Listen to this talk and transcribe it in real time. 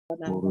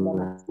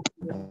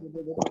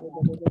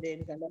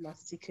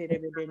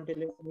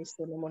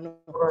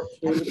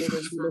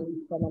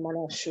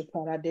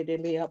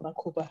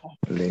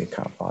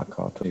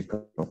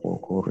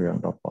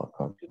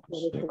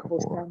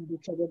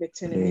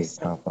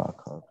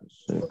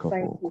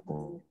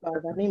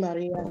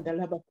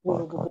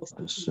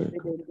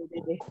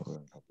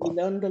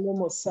Ilondolo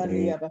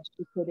mosali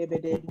abashikere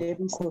bedende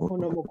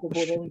bisokono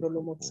mokoborondo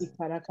lo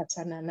motsikara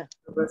katanana.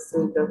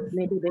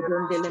 Maybe they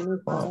don't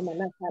deliver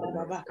mana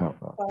karababa.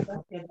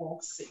 Father, thank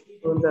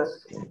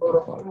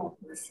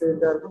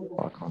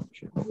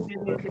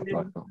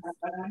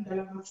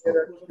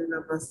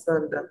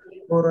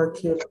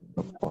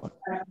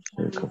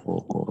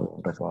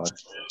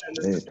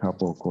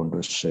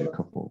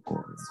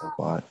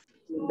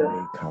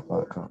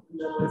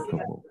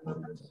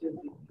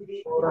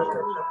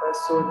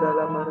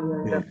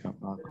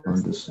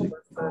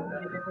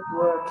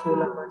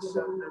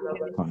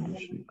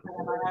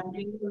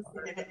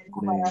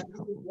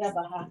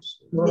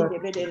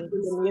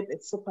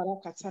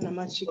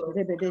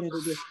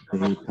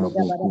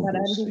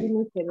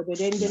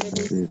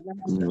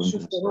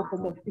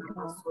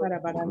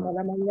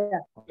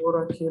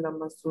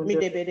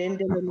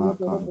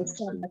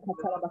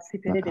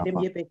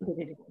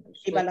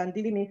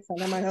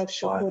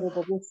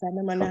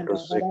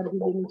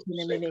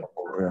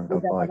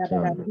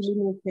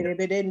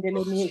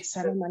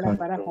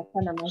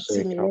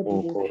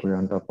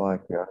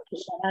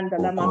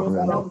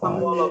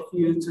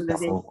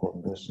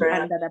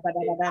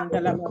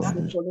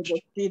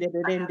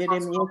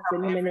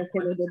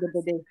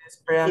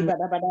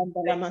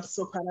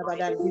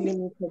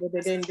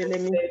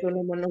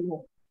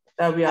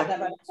that we are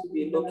going to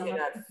be looking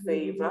at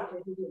favor.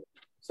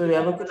 So we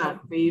are looking at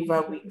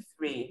favor week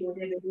 3.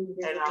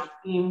 And our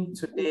theme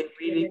today,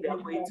 really, we are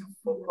going to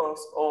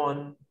focus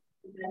on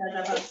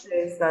the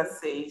text that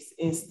says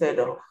instead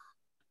of.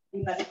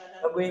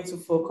 We're going to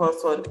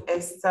focus on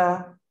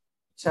Esther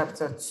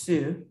chapter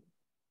 2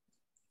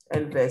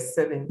 and verse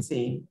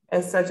 17.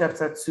 Esther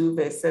chapter 2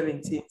 verse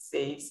 17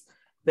 says,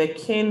 the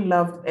king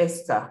loved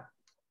Esther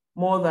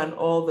more than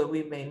all the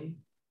women,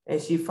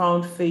 and she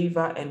found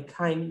favor and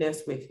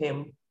kindness with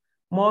him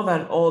more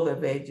than all the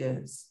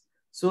virgins,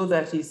 so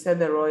that he set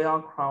the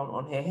royal crown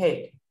on her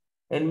head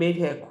and made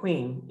her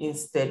queen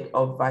instead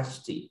of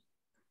Vashti.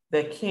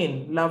 The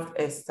king loved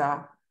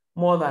Esther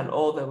more than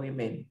all the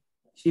women.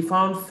 She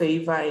found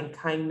favor and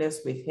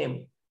kindness with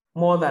him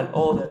more than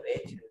all the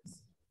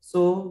virgins,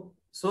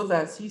 so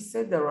that he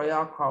set the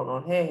royal crown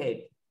on her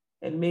head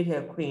and made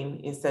her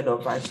queen instead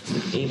of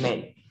Vashti.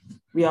 Amen.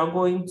 We are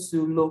going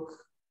to look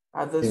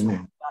at the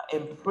scripture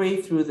and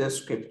pray through the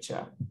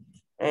scripture.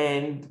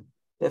 And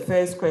the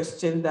first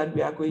question that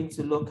we are going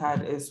to look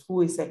at is,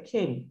 who is a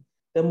king?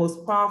 The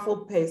most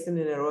powerful person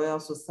in a royal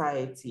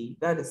society,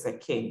 that is a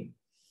king.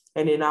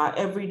 And in our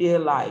everyday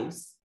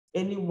lives,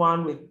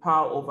 anyone with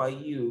power over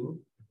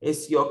you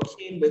is your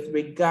king with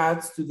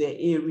regards to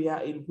the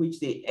area in which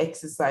they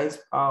exercise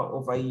power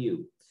over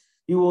you.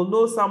 You will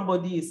know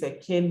somebody is a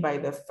king by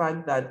the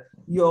fact that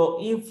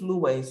your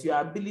influence, your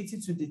ability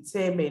to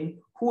determine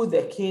who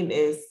the king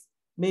is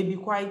may be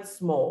quite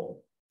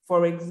small.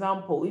 For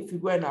example, if you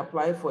go and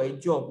apply for a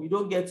job, you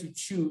don't get to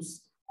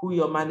choose who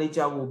your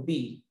manager will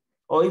be.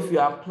 Or if you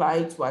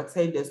apply to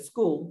attend a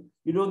school,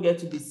 you don't get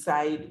to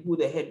decide who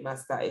the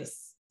headmaster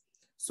is.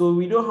 So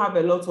we don't have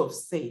a lot of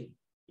say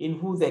in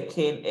who the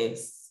king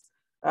is.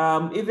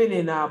 Even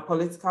in our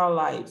political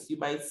lives, you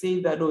might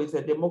say that, oh, it's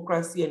a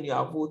democracy and you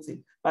are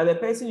voting, but the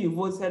person you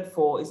voted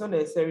for is not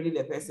necessarily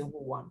the person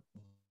who won.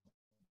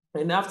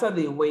 And after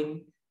they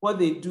win, what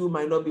they do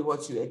might not be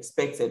what you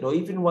expected or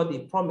even what they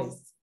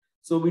promised.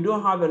 So we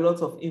don't have a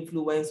lot of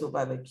influence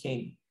over the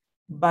king.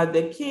 But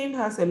the king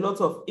has a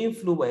lot of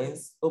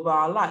influence over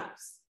our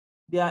lives.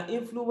 Their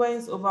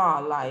influence over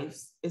our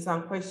lives is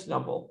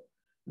unquestionable.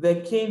 The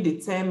king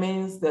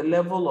determines the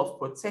level of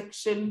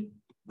protection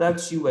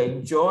that you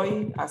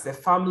enjoy as a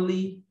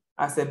family,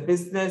 as a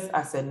business,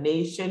 as a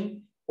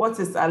nation. What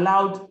is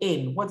allowed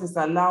in, what is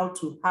allowed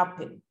to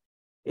happen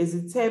is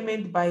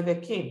determined by the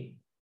king.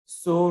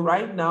 So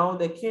right now,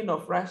 the king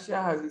of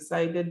Russia has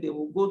decided they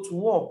will go to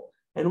war.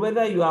 And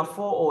whether you are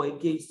for or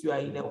against, you are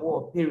in a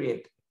war,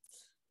 period.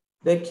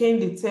 The king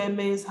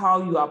determines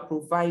how you are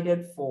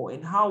provided for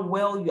and how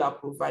well you are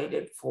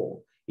provided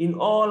for. In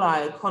all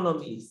our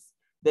economies,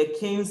 the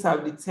kings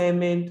have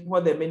determined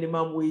what the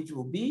minimum wage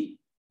will be,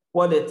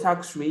 what the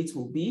tax rate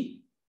will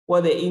be,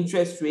 what the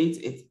interest rate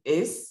it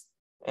is,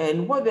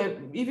 and what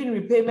the even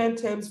repayment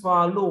terms for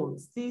our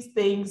loans. These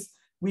things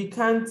we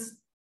can't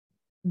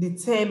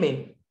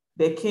determine,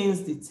 the kings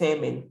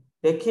determine.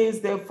 The kings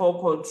therefore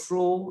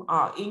control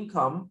our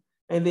income,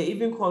 and they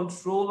even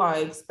control our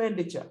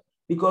expenditure.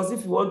 Because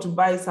if you want to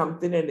buy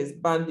something and it's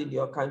banned in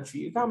your country,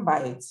 you can't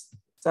buy it.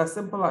 It's as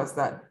simple as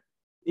that.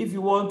 If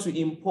you want to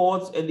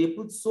import and they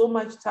put so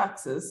much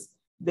taxes,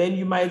 then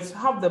you might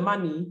have the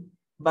money,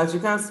 but you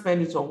can't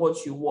spend it on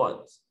what you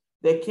want.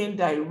 The king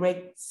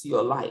directs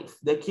your life.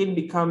 The king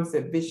becomes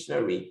a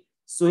visionary.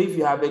 So if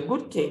you have a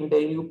good king,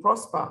 then you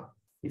prosper.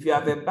 If you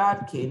have a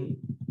bad king,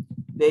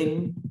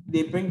 then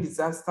they bring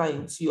disaster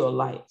into your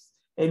lives.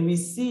 And we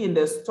see in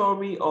the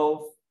story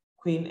of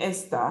Queen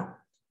Esther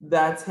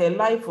that her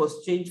life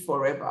was changed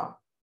forever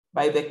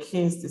by the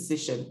king's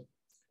decision.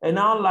 And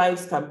our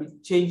lives can be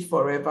changed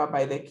forever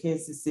by the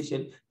king's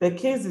decision. The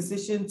king's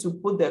decision to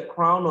put the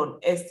crown on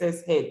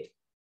Esther's head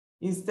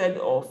instead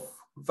of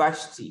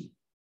Vashti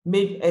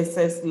made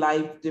Esther's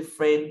life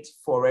different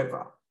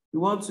forever. We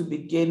want to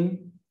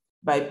begin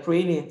by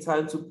praying in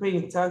tongues. To pray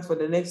in tongues for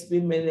the next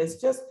 3 minutes,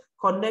 just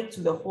connect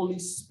to the Holy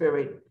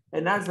Spirit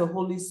and ask the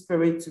Holy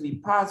Spirit to be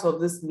part of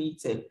this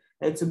meeting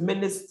and to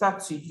minister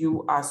to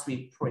you as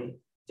we pray.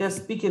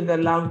 Just speak in the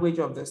language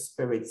of the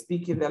Spirit.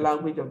 Speak in the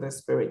language of the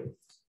Spirit.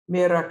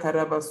 Mera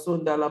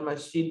karabasunda la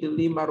mashindi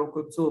lima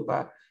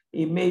rokotoba.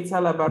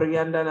 Imeta la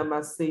barianda la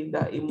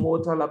masenda.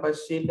 Imota la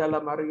bashinda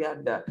la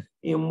marianda.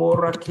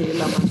 Imora ke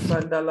la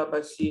masanda la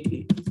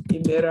bashindi.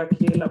 Imera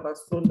ke la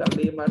basunda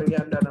le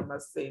marianda la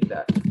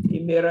masenda.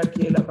 Imera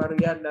ke la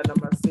barianda la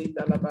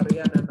masenda la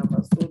barianda la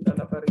masunda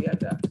la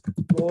barianda.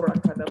 Mora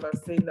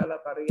kadabasenda la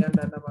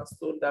barianda la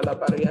masunda la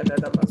barianda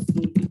la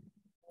masundi.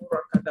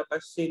 Mora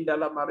kadabashinda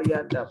la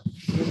marianda.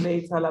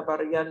 Imeta la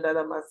barianda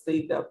la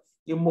masenda.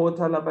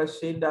 Imota la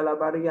bashinda la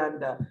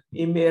barianda,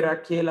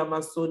 imera ke la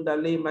masunda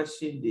le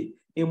mashindi,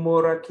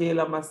 imora ke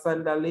la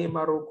masanda le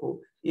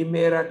maroko,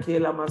 imera ke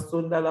la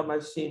masunda la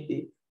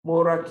mashindi,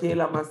 mora ke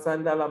la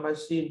masanda la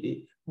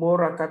mashindi,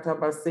 mora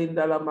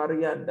katabasenda la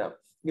marianda,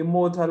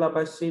 imota la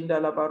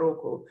bashinda la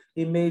baroko,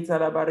 imeta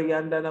la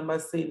barianda la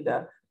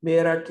masinda,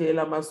 mera ke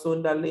la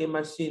masunda le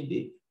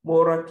mashindi,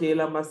 mora ke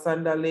la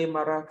masanda le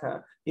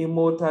maraka,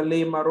 imota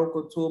le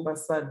maroko to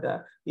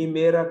basanda,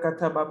 imera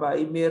katababa,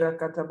 imera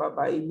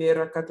katababa,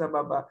 imera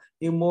katababa,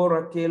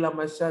 imora ke la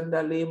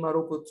mashanda le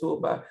maroko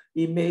toba,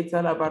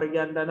 imeta la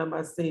barianda na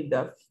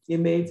masinda,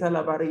 imeta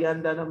la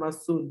barianda na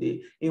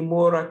masundi,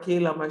 imora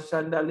ke la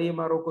mashanda le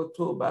maroko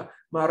toba,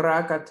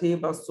 maraka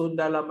teba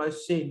sunda la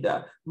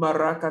mashinda,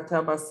 maraka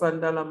taba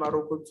sanda la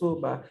maroko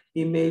toba,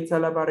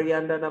 imeta la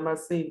barianda na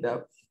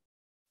masinda,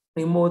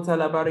 imota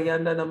la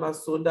barianda na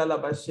masunda la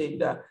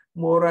bashenda,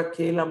 mora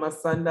ke la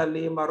masanda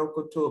le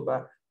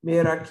marokotoba,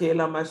 mera ke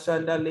la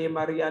mashanda le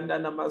marianda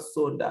na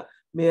masunda,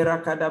 mera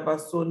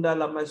kadabasunda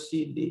la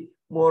mashindi,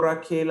 mora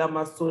ke la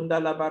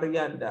masunda la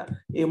barianda,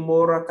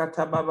 imora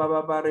katababa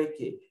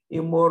babareke,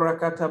 imora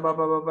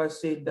katababa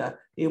babashenda,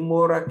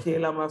 imora ke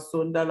la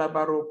masunda la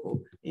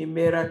baroko,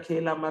 imera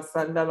ke la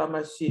masanda la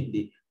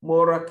mashindi,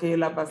 mora ke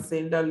la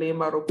basenda le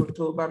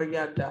marokotoba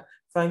rianda.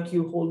 Thank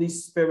you, Holy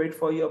Spirit,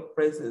 for your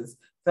presence.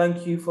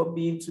 Thank you for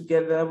being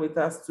together with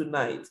us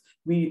tonight.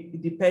 We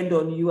depend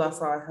on you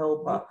as our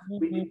helper.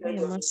 We depend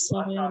on you as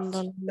our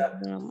teacher.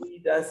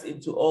 Lead us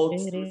into all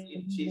truth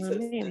in Jesus'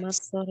 name.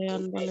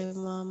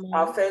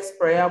 Our first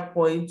prayer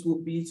point will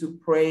be to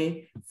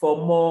pray for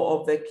more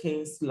of the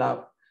king's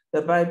love.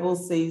 The Bible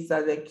says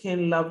that the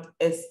king loved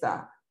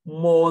Esther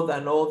more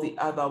than all the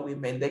other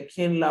women. The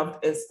king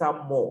loved Esther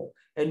more.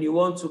 And you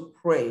want to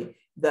pray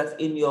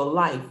that in your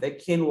life, the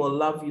king will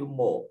love you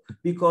more,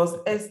 because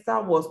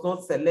Esther was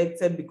not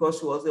selected because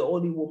she was the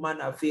only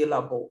woman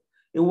available.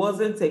 It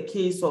wasn't a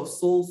case of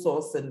soul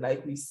sourcing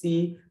like we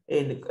see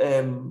in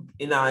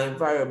our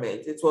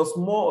environment. It was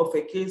more of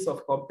a case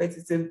of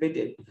competitive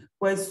bidding,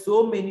 where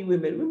so many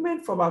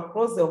women from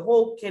across the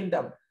whole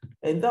kingdom,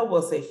 and that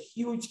was a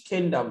huge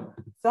kingdom.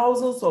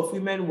 Thousands of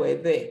women were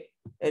there,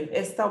 and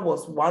Esther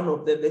was one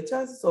of them. The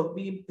chances of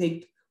being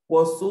picked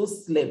was so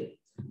slim.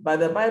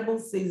 But the Bible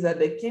says that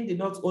the king did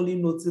not only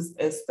notice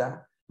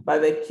Esther,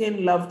 but the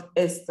king loved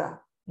Esther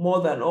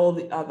more than all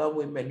the other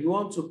women. You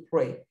want to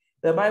pray.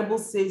 The Bible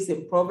says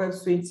in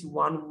Proverbs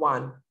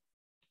 21:1,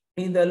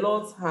 in the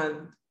Lord's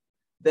hand,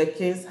 the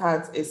king's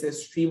heart is a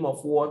stream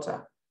of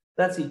water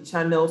that he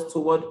channels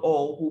toward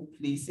all who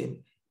please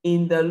him.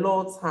 In the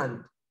Lord's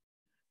hand,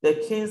 the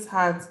king's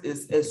heart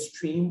is a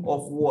stream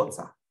of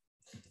water.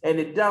 And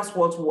it does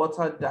what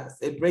water does.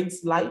 It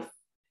brings life.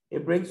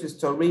 It brings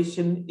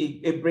restoration,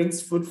 it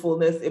brings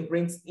fruitfulness, it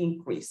brings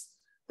increase.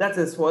 That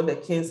is what the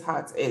king's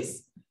heart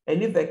is.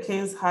 And if the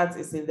king's heart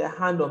is in the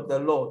hand of the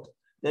Lord,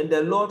 then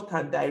the Lord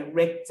can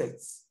direct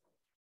it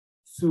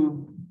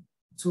to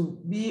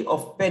be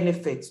of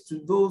benefit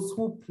to those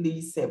who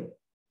please him.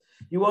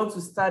 You want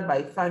to start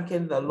by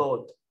thanking the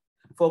Lord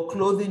for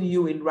clothing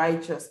you in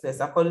righteousness,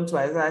 according to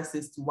Isaiah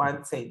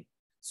 61:10,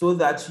 so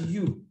that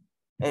you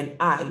and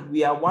I,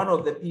 we are one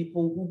of the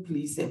people who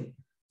please him,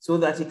 so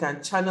that he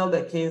can channel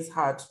the king's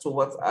heart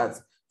towards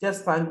us.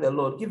 Just thank the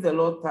Lord. Give the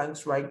Lord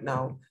thanks right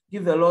now.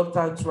 Give the Lord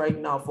thanks right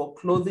now for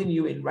clothing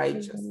you in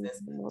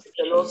righteousness. Give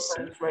the Lord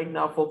thanks right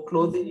now for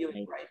clothing you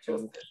in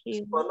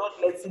righteousness, for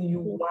not letting you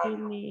walk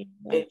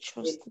in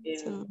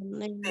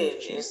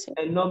sin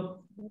and not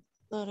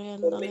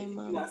for making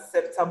you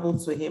acceptable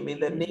to him in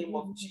the name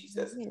of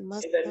Jesus. In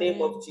the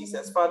name of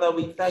Jesus. Father,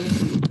 we thank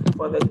you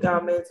for the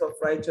garments of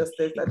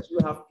righteousness that you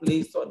have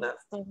placed on us.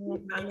 We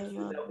thank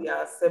you that we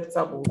are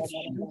acceptable to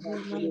you.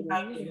 We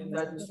thank you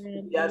that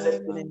we are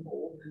the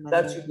people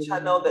that you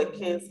channel the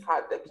king's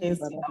heart, the king's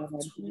love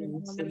to.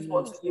 We just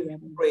want to give you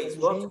praise.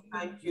 We want to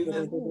thank you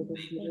this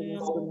evening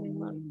for who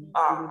you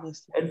are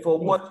and for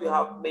what you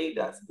have made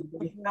us.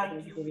 We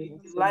thank you. We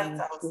delight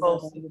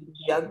ourselves in you.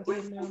 We are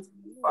grateful to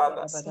you,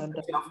 Father,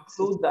 that you have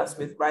clothed us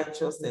with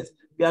righteousness.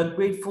 We are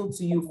grateful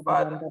to you,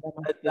 Father,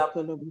 that you have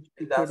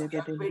with us. We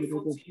are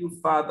grateful to you,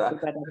 Father,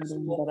 that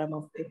you will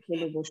cause the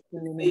king to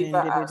favor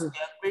us. We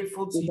are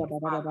grateful to you,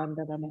 Father, in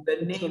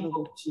the name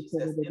of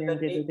Jesus. In the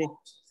name of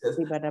Jesus,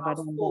 our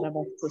soul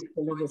rejoices.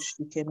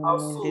 Our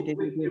soul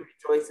greatly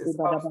rejoices.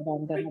 Our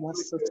soul greatly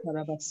rejoices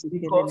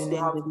because you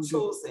have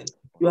chosen.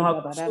 You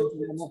have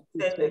chosen to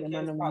turn the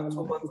king's heart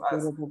towards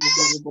us.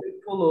 We are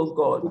grateful, oh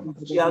God.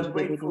 We are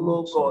grateful,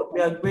 oh God.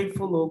 We are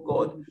grateful, oh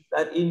God,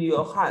 that in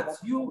your heart,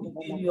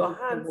 in your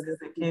hands is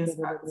the king's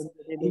heart.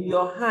 In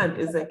your hand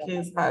is the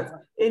king's heart.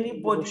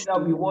 Anybody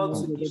that we want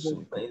to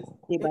influence,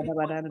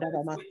 anybody that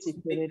is going to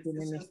make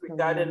decisions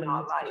regarding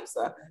our lives,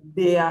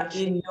 they are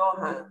in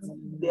your hands.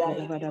 They are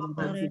in your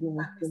hands. You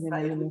can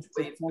decide which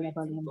way it's going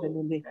to go.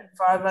 And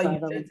Father, you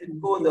let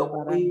it go the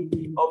way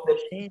of the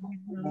people.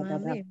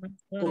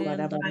 So we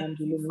thank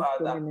you,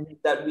 Father,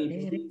 that we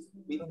please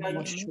you. We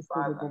thank you,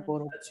 Father,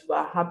 that you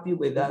are happy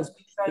with us.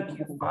 We thank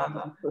you,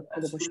 Father,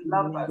 that you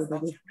love us,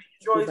 that you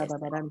rejoice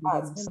in our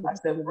hearts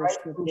as the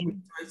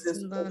bridegroom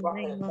rejoices over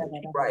her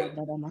bride.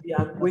 We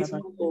are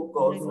grateful, oh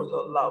God, for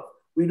your love.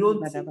 We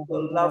don't take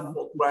your love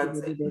for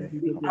granted.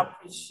 We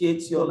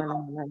appreciate your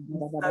love. We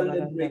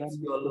celebrate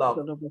your love.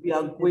 We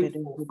are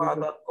grateful,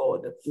 Father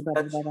God,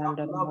 that you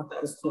have loved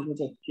us so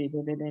deeply.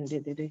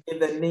 In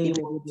the name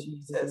of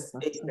Jesus,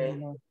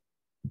 amen.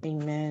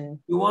 Amen.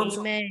 You want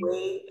to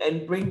pray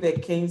and bring the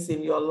kings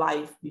in your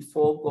life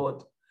before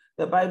God.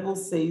 The Bible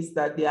says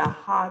that their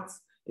heart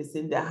is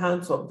in the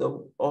hands of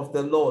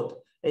the Lord,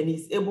 and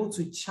he's able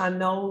to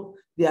channel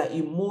their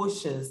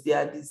emotions,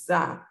 their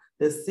desire,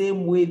 the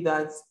same way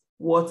that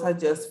water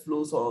just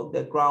flows on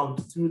the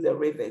ground through the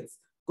rivers.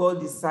 God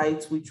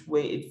decides which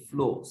way it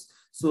flows.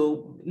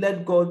 So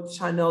let God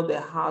channel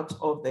the heart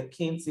of the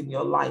kings in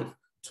your life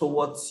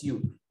towards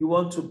you. You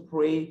want to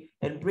pray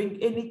and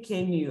bring any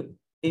king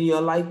in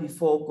your life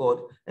before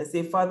God and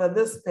say, Father,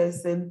 this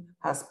person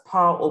has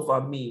power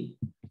over me.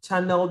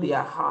 Channel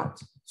their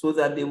heart so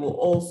that they will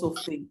also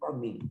favor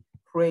me.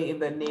 Pray in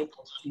the name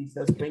of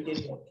Jesus. Bring in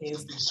your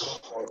kings before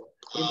God.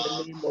 In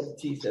the name of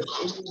Jesus.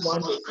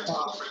 Anyone with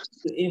power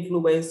to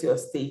influence your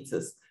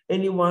status,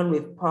 anyone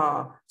with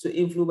power to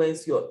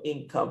influence your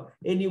income,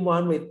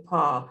 anyone with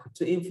power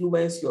to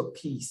influence your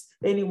peace,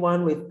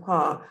 anyone with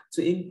power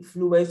to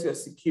influence your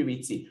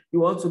security.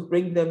 You want to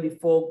bring them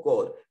before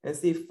God and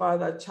say,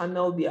 Father,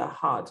 channel their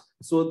heart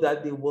so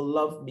that they will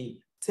love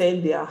me.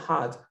 Turn their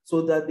heart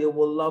so that they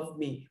will love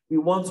me. We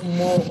want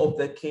more of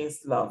the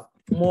king's love,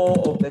 more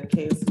of the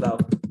king's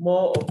love,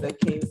 more of the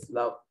king's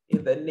love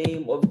in the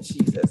name of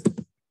Jesus.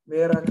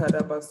 Mera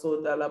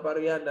kadabasonda la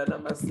barianda na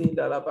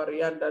masinda la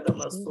barianda na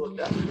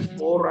masonda.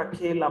 Mora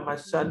kela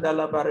mashanda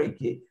la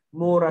bareke.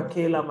 Mora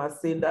kela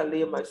masinda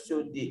le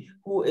mashundi.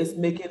 Who is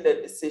making the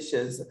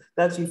decisions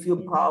that you feel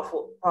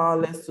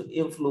powerless to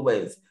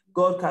influence?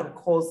 God can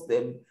cause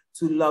them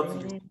to love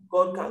you.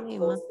 God can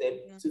cause them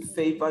to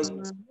favor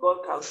you. God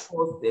can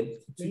cause them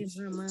to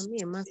choose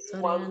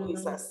anyone who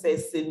is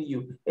assessing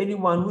you,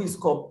 anyone who is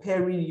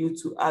comparing you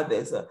to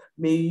others.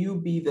 May you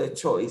be the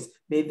choice.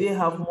 May they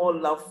have more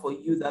love for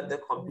you than the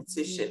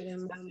competition.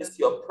 That is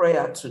your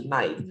prayer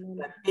tonight.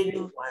 That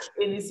anyone,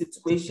 any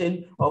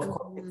situation of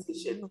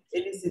competition,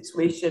 any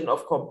situation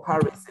of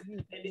comparison,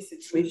 any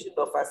situation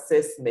of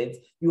assessment,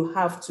 you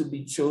have to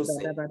be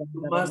chosen.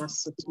 You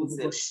must be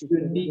chosen.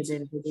 You need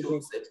to be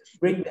chosen.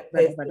 Bring the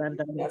person,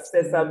 the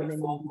assessor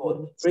before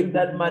God. Bring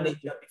that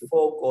manager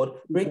before God.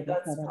 Bring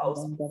that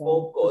spouse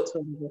before God.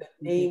 In the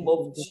name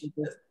of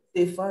Jesus.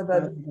 Say,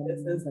 Father,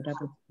 this person's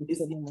heart is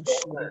in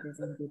your hands.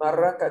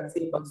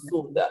 Marakate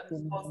basunda.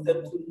 Cause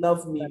them to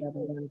love me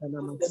more.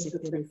 Cause them to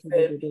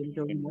prefer me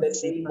in the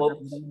name of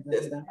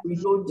Jesus. We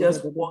don't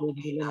just walk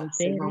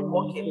in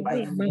walking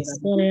by faith.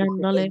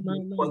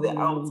 For the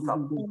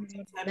outcome.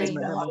 Determine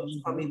the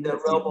outcome in the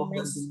realm of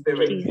the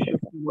spirit.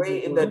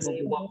 Pray in the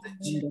name of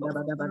Jesus.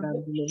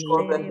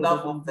 For the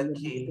love of the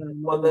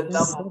King. For the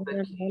love of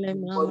the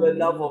King. For the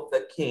love of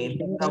the King.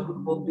 That we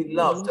will be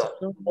loved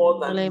more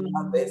than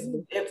others.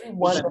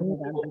 Everyone that we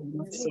will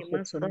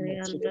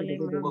in the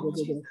name of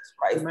Jesus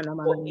Christ.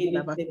 For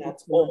anything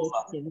at all,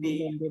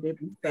 be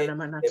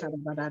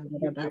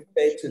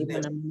prepared to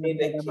them. May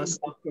the King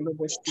love you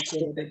more. May the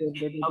King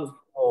love you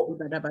more.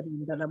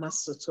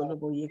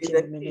 May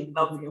the King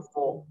love you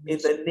more. In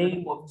the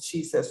name of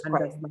Jesus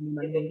Christ.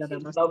 May the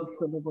King love you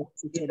more. In the name of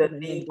Jesus Christ. In the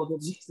name of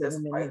Jesus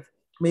Christ.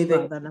 May the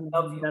king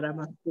love you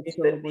more. In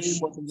the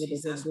name of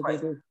Jesus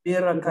Christ.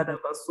 Mera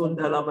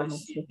kadabasunda la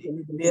mashindi.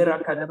 Mera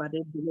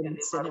kadabasunda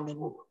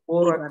maruko.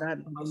 Mora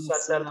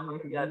mashanda la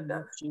marianda.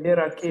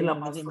 Mera kela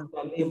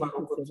masunda le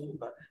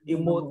marukotuba.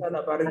 Imota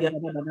la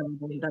barianda la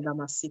masindi.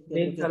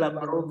 Menta la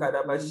baroka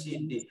da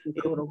bashindi.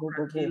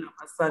 Imora kela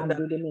masanda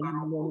le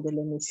maruko.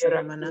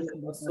 Mera kela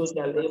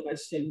masunda le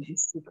mashindi.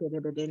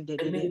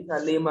 Menta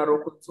le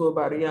marukotuba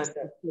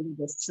barianda.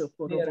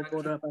 Mera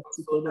kela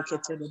masunda la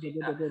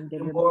mashindi.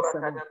 Imora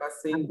kada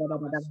basinda la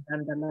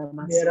mashindi.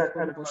 Mera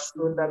kada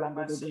masunda la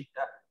mashindi.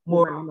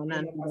 Mora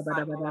kela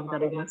masanda la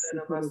marianda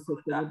la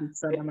masunda.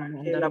 Mera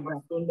kela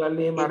masunda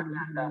le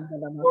marianda.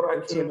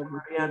 Mora kela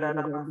marianda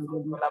la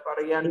masunda la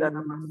marianda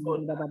la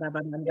masunda.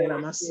 Mera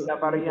kela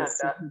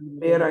marianda.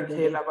 Mera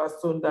kela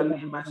masunda le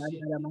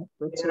mashindi.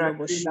 Mera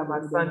kela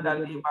masanda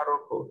le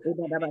maroko.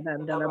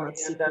 Mera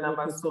marianda la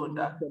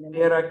masunda.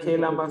 Mera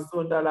kela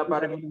masunda la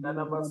marianda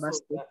la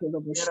masunda.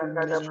 Mera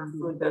kada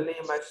masunda le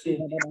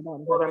mashindi.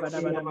 Mora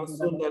kela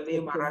masunda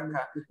le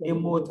maraka.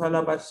 Imota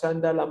la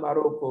bashanda la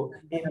maroko.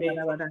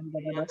 Imeta la marianda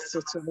la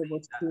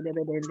masunda.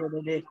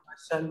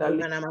 Mashanda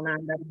le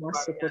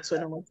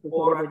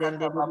Ora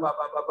kata baba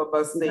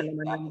baba say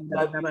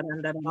that you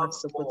will be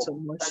loved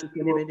more, that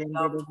you will be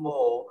loved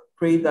more.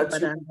 Pray that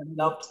you will be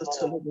loved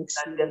more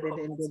than the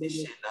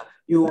competition.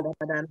 You will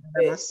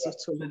be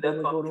to the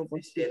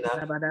competition.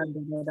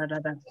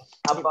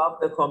 Above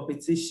the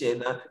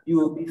competition, you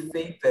will be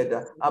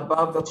favored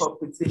above the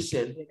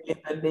competition in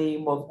the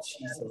name of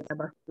Jesus.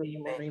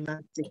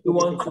 Amen. You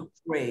want to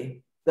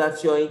pray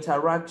that your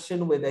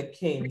interaction with the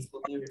kings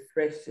will be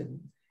refreshing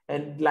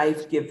and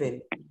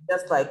life-giving,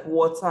 just like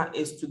water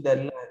is to the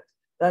land.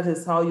 That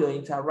is how your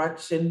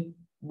interaction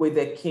with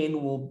the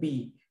king will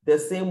be. The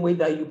same way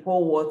that you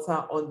pour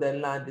water on the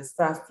land, it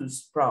starts to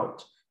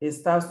sprout, it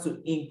starts to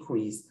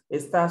increase,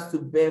 it starts to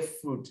bear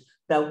fruit.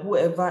 That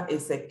whoever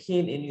is a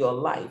king in your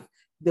life,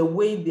 the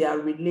way they are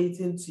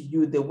relating to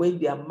you, the way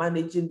they are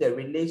managing the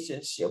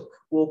relationship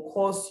will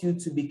cause you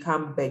to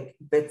become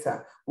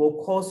better,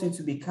 will cause you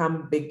to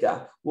become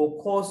bigger,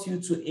 will cause you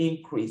to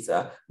increase.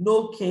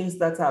 No kings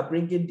that are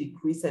bringing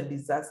decrease and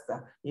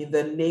disaster in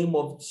the name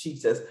of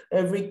Jesus.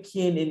 Every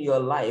king in your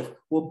life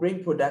will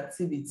bring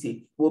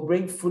productivity, will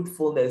bring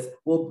fruitfulness,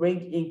 will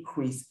bring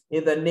increase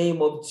in the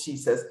name of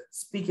Jesus.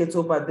 Speak it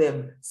over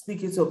them,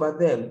 speak it over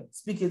them,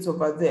 speak it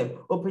over them.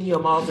 Open your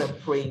mouth and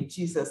pray in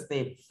Jesus'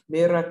 name.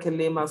 Mera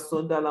kelema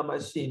sonda la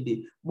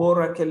mashindi,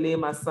 mora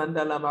kelema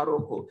sanda la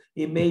maroko,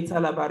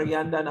 imeta la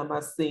barianda na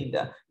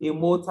masinda,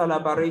 imota la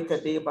barika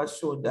de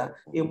bashunda,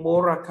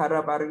 imora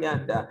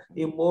karabarianda,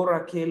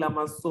 imora kela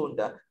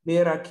masunda,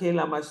 mera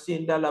kela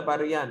mashinda la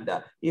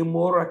barianda,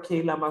 imora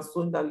kela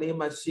masunda le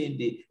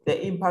mashindi.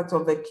 The impact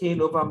of the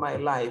cane over my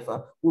life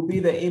will be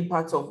the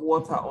impact of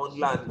water on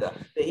land.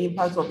 The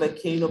impact of the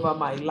cane over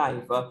my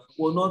life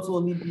will not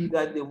only be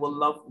that they will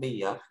love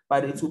me,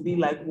 but it will be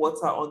like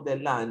water on the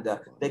land.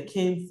 The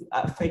king's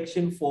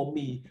affection for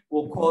me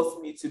will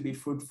cause me to be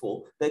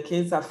fruitful. The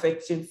king's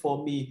affection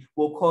for me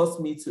will cause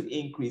me to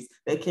increase.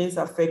 The king's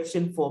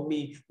affection for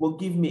me will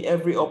give me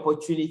every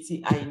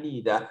opportunity I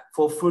need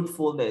for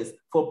fruitfulness,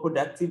 for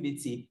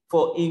productivity,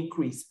 for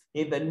increase.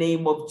 In the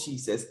name of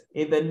Jesus,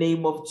 in the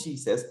name of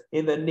Jesus,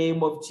 in the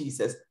name of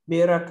Jesus.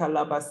 Mera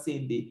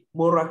kalabasindi,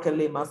 mora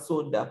kalema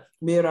sunda,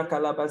 mera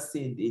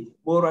kalabasindi,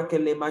 mora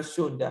kalema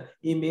shunda,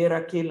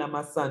 imera kela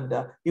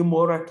masanda,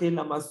 imora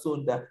kela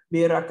masunda,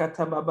 mera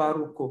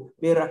katababaruko,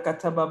 mera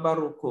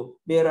katababaruko,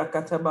 mera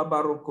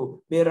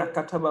katababaruko, mera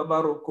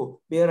katababaruko,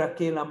 mera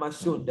kela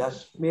mashunda,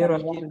 mera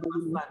kela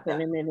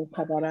masanda,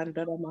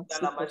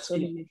 la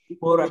mashindi,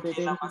 mora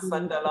kela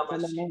masanda la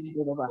mashindi,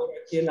 mora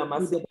kela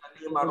masanda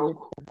lima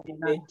roko.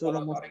 Imenta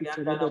la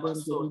varianda na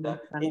masunda,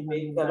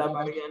 imenta la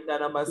varianda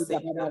na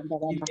masenda,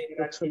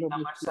 imera kila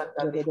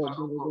mashanda lima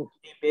roko,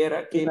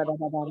 imera kila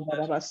masunda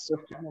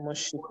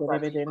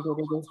lima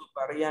roko tu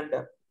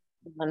varianda.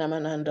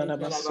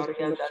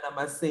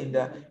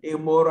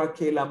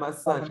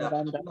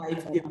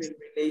 Life-giving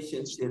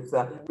relationships,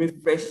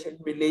 refreshing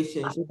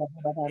relationships,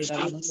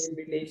 engagement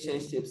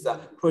relationships,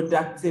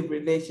 productive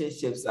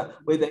relationships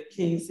with the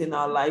kings in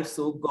our lives,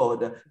 oh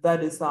God.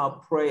 That is our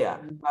prayer.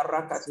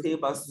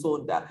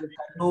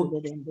 No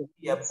king will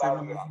be a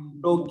barrier.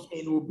 No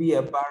king will be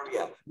a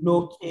barrier.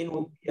 No king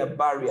will be a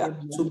barrier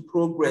to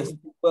progress,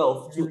 to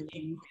wealth, to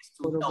increase,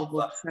 to health.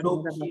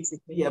 No king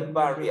will be a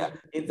barrier.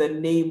 In the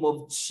name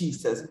of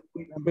Jesus,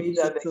 we pray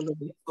that the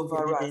kings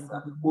over us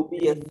will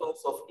be a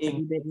source of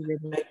increase.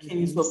 The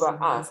kings over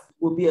us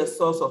will be a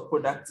source of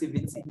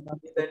productivity.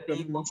 In the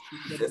name of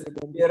Jesus,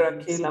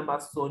 Mirakela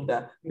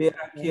Masunda,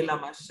 Mirakela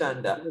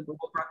Mashanda,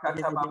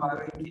 Morakata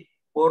Babariki,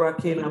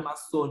 Morakela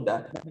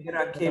Masunda,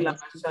 Mirakela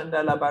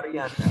Mashanda La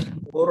Barianda,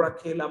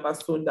 Morakela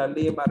Masunda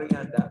Le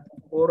Marianda,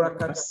 Ora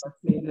kata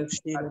basenda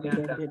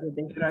barianda.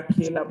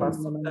 Irakela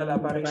basunda la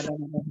barianda.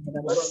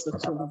 Ora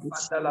kata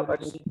basanda la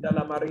bashinda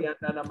la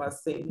marianda la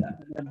masenda.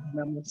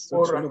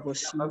 Ora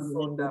kela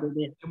masunda.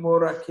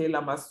 Imora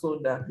kela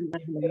masunda.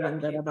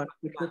 Irakela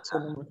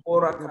masunda.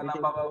 Ora kala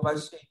baba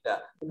bashinda.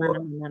 Ora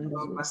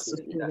kala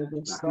basenda.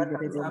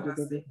 Arakata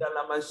basenda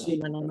la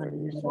mashinda.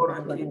 Ora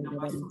kela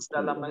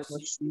masunda la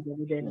mashinda.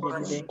 Ora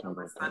kela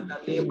masanda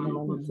le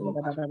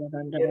marukutuba.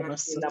 Era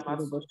kela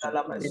masunda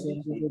la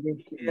mashinda.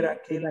 Era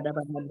kela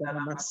masunda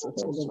la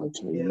mashinda.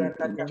 Era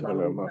kata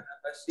masunda la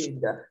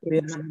mashinda.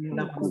 Era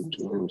kela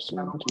masunda la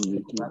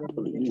mashinda.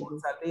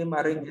 Salema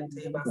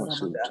rekete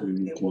basunda.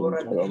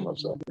 Emora kela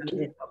masunda.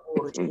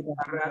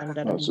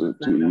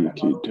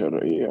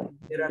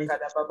 Era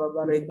kada baba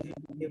bareke.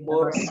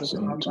 Emora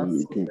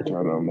Masanti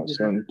Kitara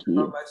Masanti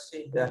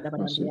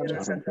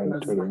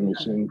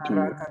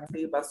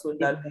Marakati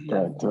basunda.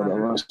 Katara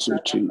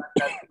Masuchi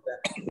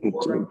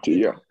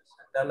Tintia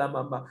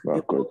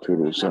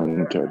Bakaturu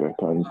Santara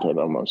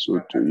Kantara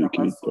Masutu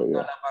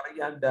Yikitaya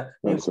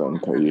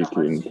Masanta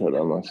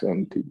Yikintara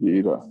Masanti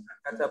Gira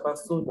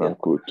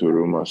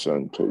Bakuturu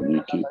Masanta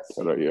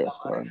Yikitara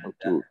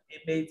Yakantu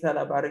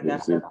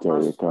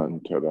Zitaya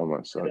Kantara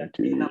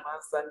Masanti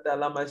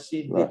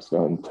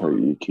Masanta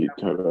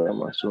Yikitara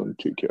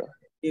Masuntika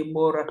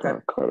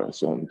Kakara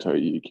Santa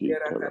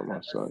Yikitara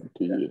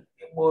Masanti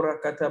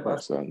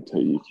Masanta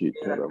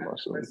Yikitara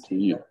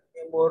Masanti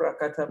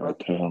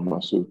Atara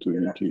Masutu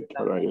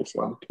Yikitara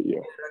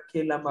Yasantia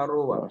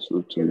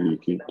Masutu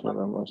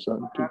Yikitara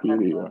Masanti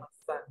Giria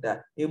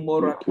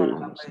Yikitara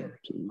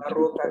Masanti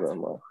Yikitara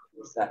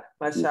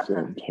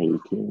Masanti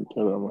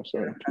Yikitara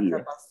Masantia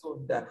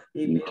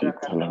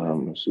Yikitara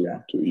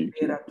Masantu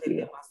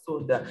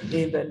Yikitara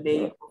in the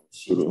name of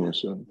Jesus.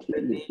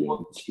 In the name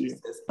of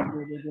Jesus. In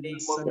the name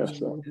of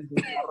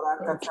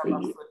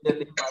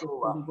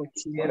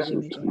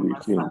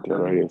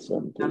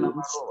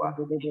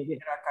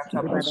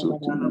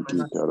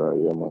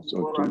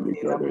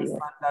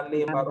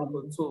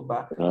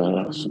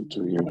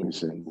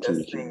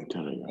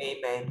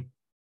Amen.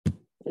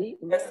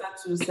 Esther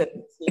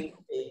 2:17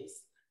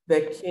 says,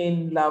 the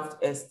king loved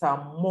Esther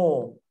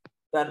more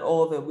than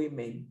all the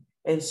women,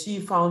 and she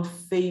found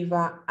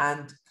favor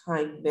and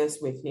kindness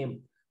with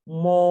him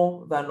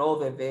more than all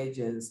the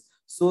virgins,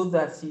 so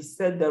that he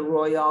set the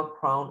royal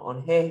crown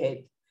on her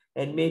head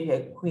and made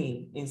her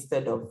queen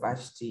instead of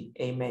Vashti.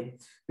 Amen.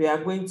 We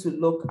are going to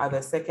look at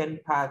the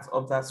second part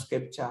of that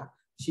scripture.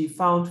 She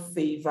found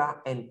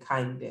favor and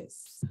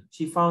kindness.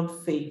 She found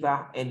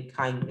favor and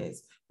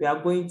kindness. We are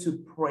going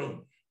to pray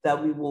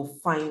that we will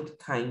find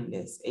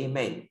kindness.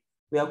 Amen.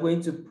 We are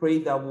going to pray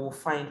that we'll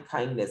find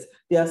kindness.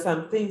 There are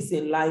some things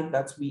in life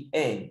that we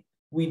earn.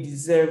 We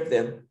deserve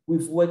them.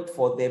 We've worked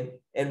for them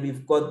and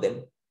we've got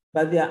them.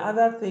 But there are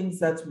other things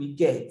that we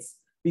get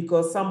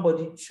because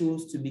somebody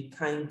chose to be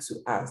kind to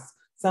us.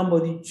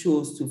 Somebody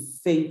chose to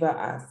favor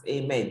us.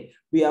 Amen.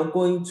 We are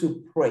going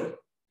to pray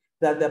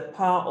that the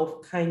power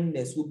of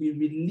kindness will be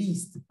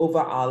released over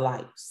our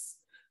lives.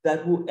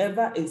 That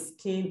whoever is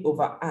king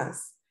over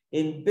us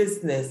in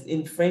business,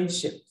 in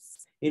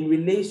friendships, in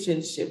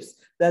relationships,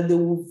 that they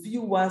will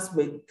view us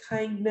with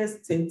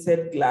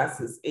kindness-tinted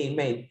glasses.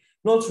 Amen.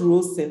 Not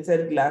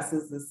rose-tinted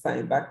glasses this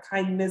time, but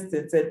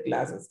kindness-tinted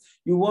glasses.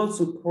 You want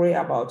to pray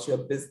about your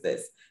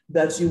business,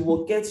 that you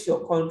will get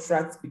your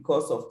contracts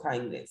because of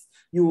kindness.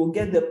 You will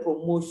get the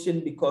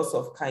promotion because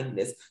of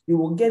kindness. You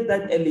will get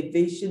that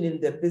elevation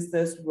in the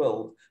business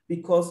world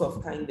because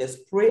of kindness.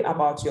 Pray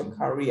about your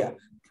career.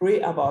 Pray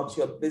about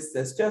your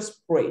business.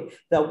 Just pray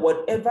that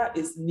whatever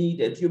is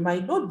needed, you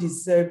might not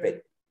deserve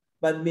it,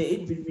 but may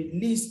it be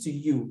released to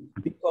you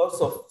because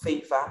of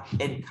favor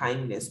and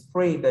kindness.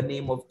 Pray in the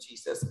name of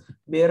Jesus.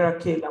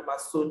 Merakela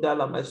masunda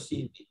la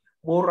mashindi.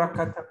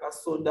 Morakata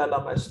basunda la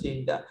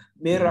mashinda.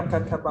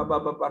 Merakata baba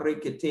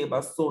barekete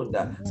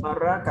basunda.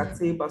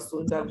 Marakate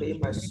basunda le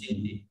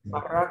mashindi.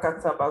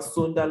 Marakata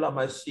basunda la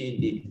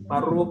mashindi.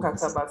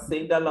 Marokata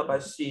basenda la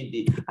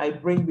mashindi. I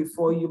bring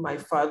before you, my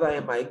Father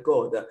and my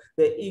God,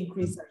 the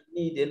increase I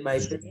need in my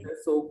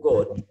business, oh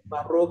God.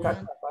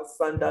 Marokata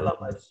basanda la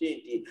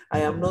mashindi.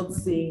 I am not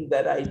saying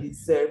that I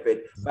deserve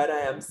it, but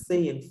I am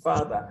saying,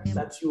 Father,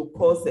 that you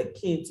cause the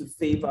king to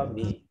favor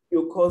me.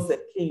 You cause the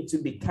king to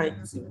be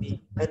kind to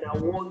me, and I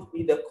want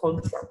me the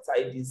contracts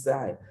I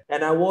desire,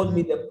 and I want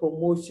me the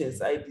promotions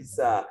I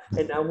desire,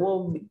 and I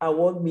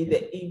want me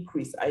the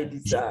increase I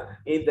desire.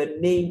 In the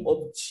name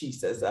of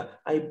Jesus,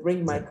 I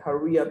bring my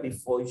career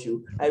before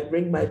you. I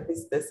bring my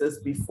businesses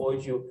before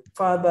you.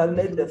 Father,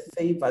 let the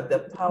favor,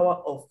 the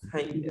power of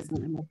kindness be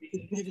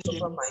released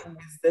over my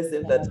business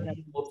in the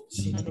name of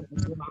Jesus.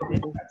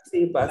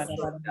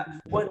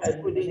 When I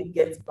couldn't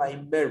get by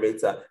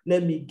merit,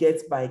 let me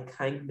get by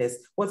kindness.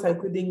 What What I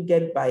couldn't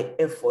get by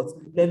effort,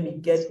 let me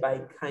get by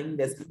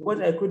kindness.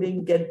 What I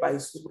couldn't get by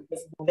sweet,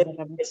 let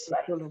me get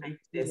by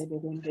kindness.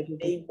 In the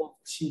name of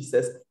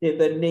Jesus, in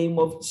the name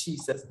of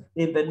Jesus,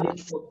 in the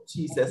name of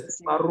Jesus.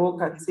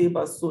 Maroka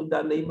teba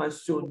sunda le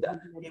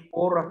mashunda,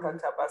 imora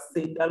kataba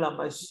senda la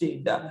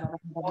mashenda,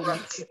 mora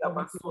kila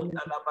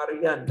basunda la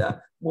marianda,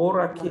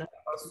 mora kila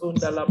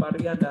basunda la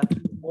marianda,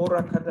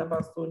 mora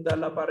kataba sunda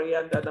la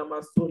marianda na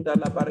masunda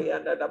la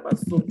marianda na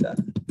masunda,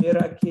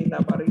 mera kila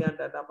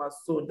marianda na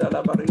masunda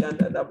la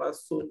marianda na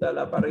masunda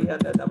la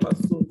marianda na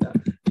masunda,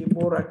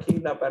 imora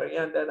kila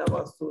marianda na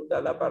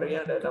masunda la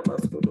marianda na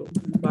masudu,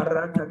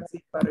 maraka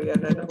ti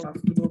marianda na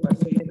masudu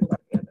bashenda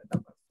marianda na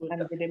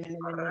masunda,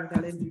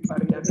 maraka ti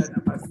marianda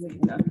na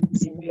masunda,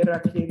 imera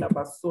kila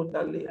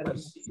basunda le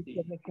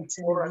mashindi,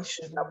 imora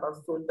kila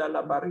basunda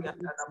la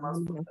marianda na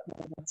masunda,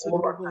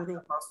 ora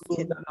kila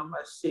basunda la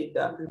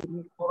mashenda,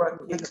 imora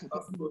kila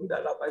basunda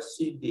la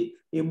mashindi,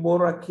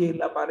 imora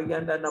kila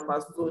marianda na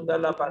masunda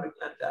la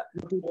marianda,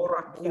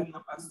 ora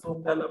kila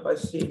basunda la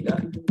mashenda,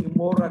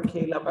 imora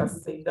kila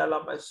basenda la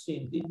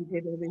mashindi,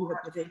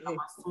 ora kila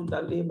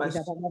basunda le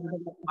mashindi,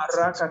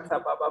 marakata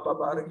baba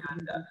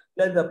barianda.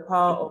 Let the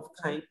power of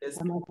kindness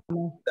be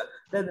used.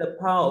 Let the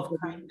power of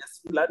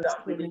kindness flood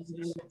our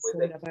relationship with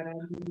the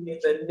King. In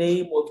the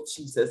name of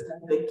Jesus,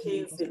 the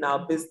kings in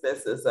our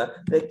businesses,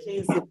 the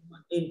kings in our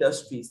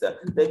industries, the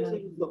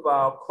kings of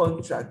our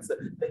contracts,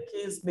 the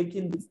kings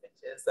making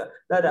decisions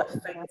that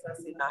affect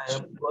us in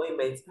our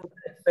employment,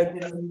 that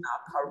affect us in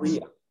our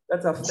career,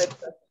 that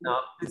affect us in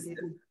our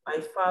business. My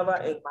Father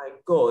and my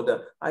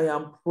God, I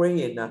am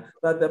praying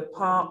that the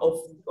power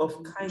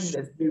of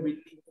kindness be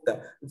released.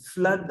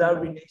 Flood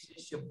that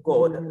relationship,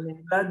 God.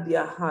 Flood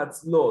their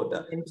hearts, Lord,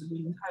 to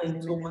be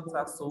kind towards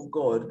us, oh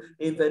God,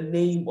 in the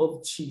name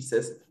of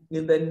Jesus.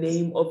 In the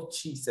name of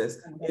Jesus.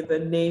 In the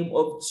name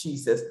of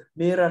Jesus.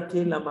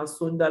 Miracle la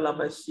masunda la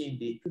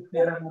mashindi.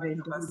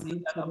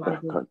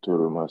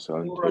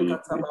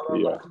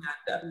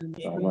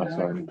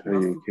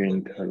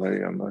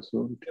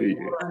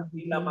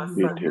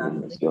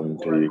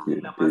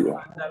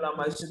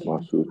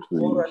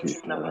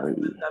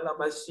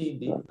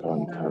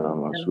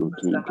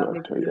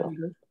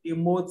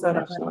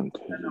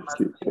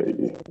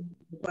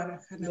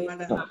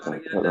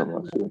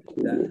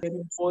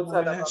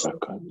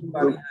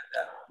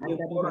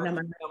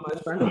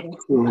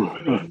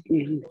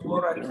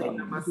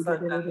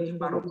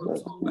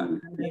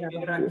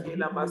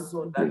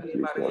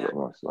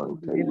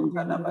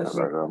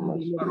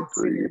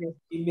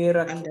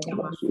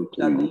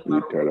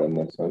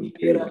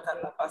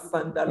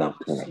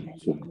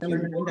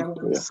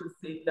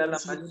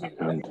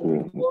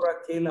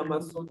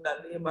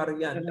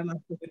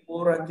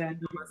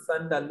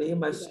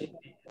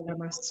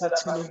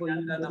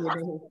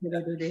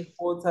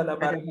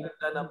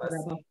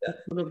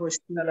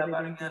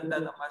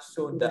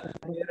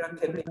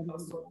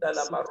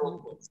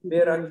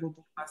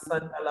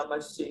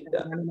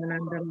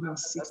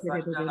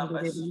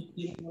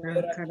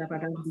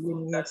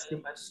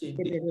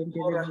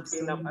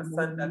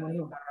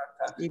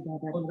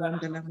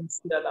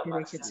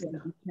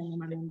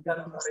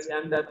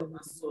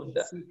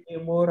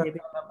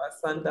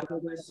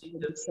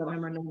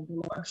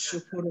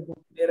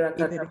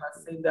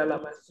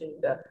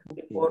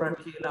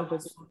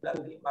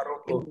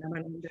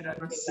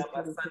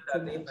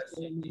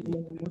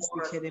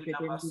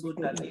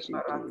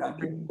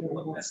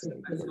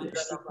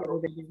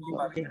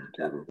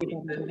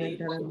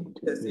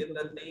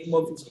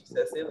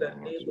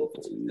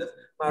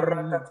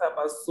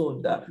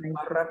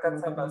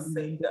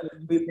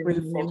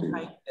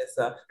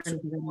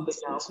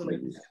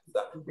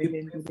 We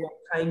pray for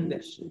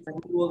kindness to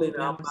rule in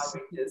our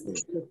friendships.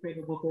 We pray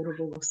for kindness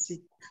to rule in our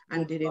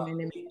marriages.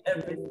 In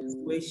every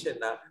situation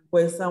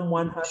where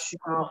someone has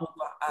power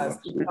over us,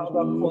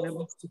 power causes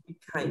us to be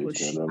kind.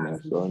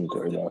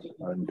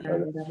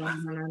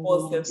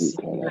 Cause them to be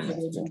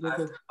kind to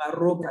us.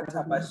 Baroka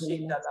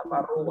tabashenda la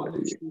baroa.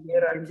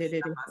 Era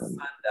kina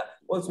masanda.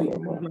 What we do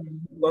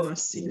because of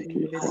the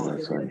goodness in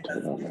our hearts.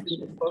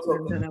 For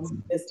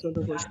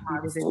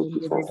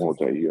all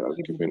that you have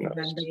given us,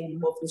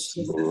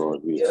 Lord,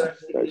 we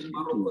ask that you do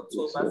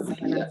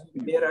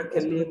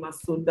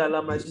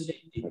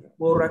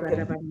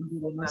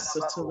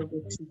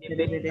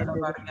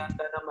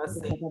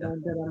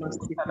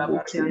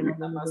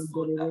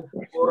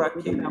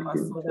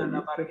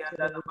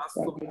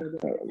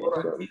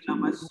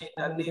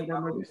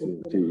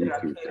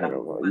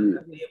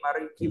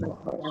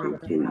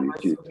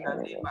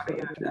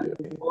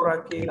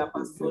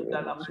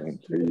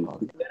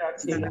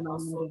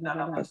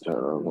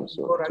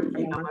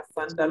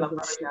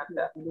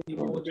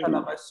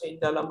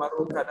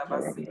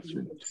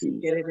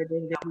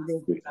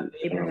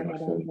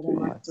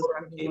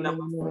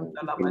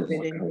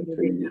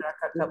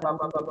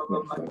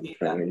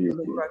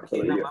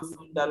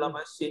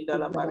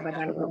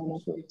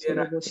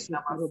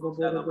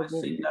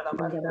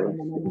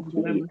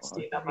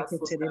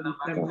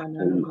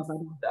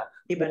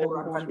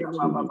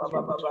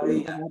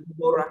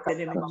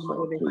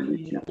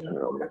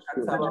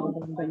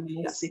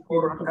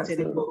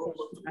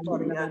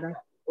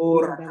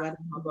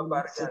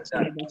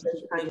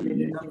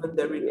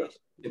the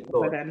relationship,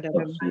 Lord.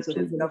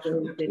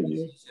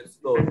 Relationships,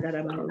 Lord. In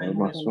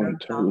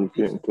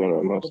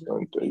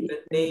the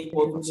name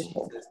of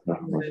Jesus. In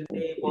the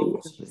name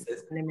of Jesus.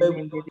 Where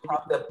we don't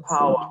have the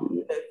power,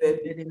 let there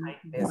be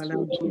kindness. Where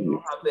we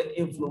don't have the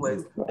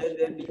influence, let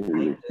there be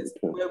kindness.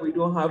 Where we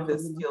don't have the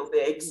skill,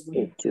 the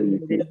experience,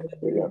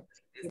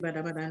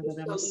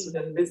 especially in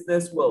the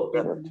business world,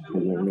 where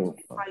we have to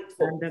fight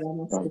for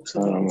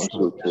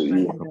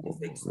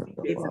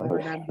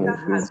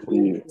has no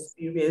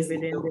experience in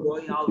the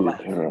royal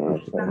life.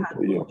 That has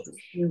no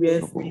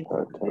experience in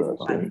this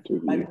life.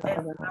 But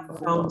Esther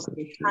found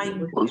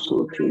kindness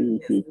of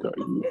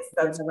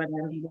Esther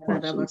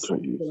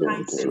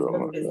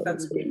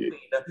to be queen.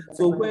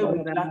 So where we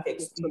lack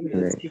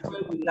experience,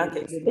 where we lack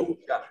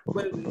exposure,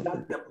 where we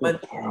lack the money,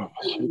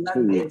 where we lack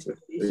the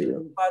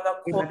education, Father,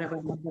 cause them to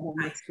be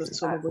kind to us.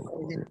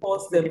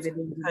 Cause them to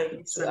be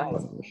kind to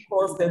us.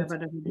 Cause them to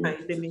be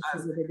kind to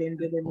us.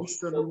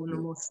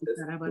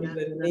 In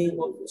the name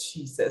of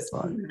Jesus.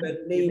 In the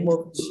name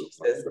of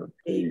Jesus.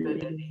 Amen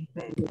and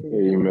amen.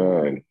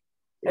 Amen.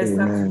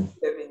 Esther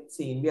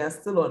 2:17. We are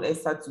still on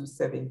Esther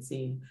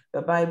 2:17.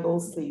 The Bible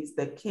says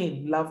the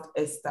king loved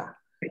Esther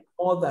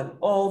more than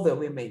all the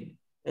women,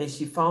 and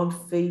she found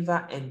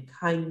favor and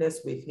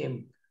kindness with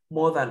him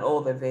more than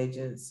all the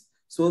virgins,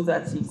 so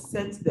that he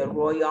set the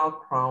royal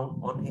crown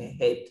on her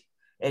head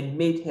and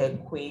made her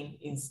queen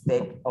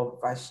instead of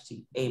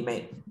Vashti.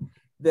 Amen.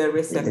 There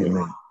is a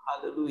crown.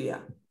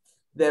 Hallelujah.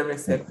 There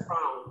is a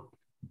crown.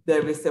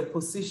 There is a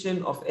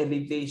position of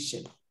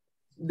elevation.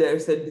 There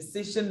is a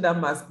decision that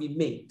must be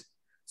made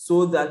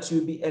so that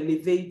you'll be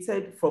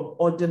elevated from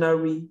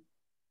ordinary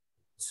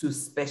to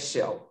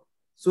special,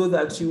 so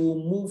that you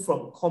will move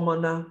from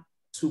commoner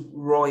to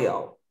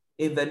royal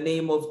in the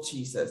name of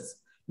Jesus.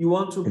 You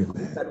want to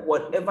prove that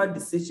whatever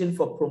decision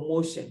for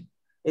promotion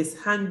is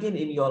hanging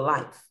in your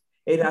life,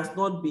 it has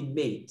not been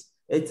made.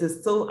 It is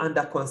still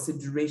under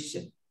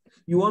consideration.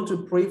 You want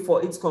to pray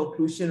for its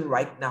conclusion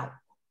right now.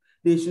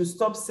 They should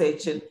stop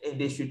searching and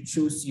they should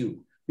choose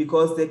you,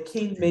 because the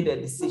king made a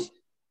decision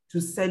to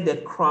set the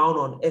crown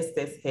on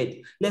Esther's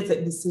head. Let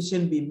a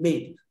decision be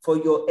made for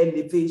your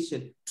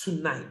elevation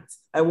tonight.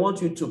 I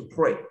want you to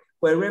pray.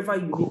 Wherever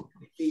you need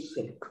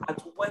elevation,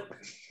 at work,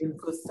 in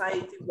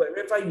society,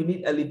 wherever you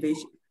need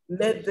elevation,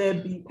 let there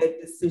be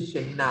a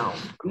decision now.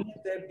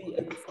 Let there be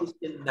a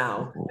decision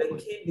now. The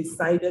king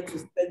decided to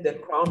set the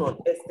crown on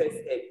Esther's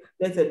head.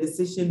 Let a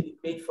decision be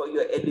made for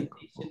your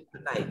elevation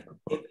tonight.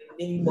 In the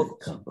name of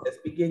Jesus,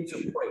 begin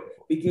to pray.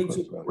 Begin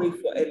to pray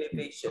for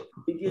elevation.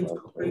 Begin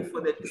to pray for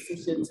the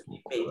decision to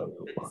be made.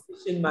 The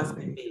decision must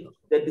be made.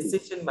 The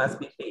decision must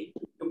be made.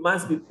 You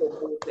must be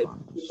promoted.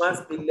 You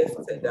must be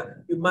lifted.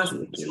 You must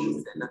be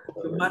chosen.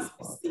 You must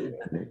be seen.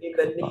 In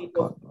the name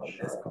of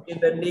Jesus. In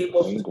the name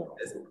of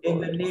Jesus. In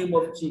the name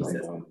of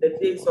Jesus. The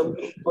days of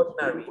being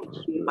ordinary,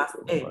 they must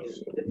end.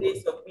 The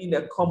days of being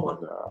a common,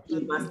 they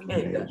must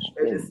end.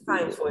 It is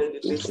time for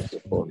elevation. It is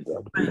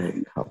time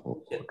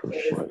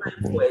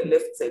for a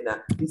lifting.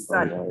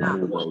 Decide now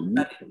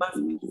that it must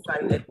be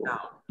decided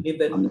now. In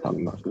the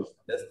name of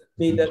Jesus.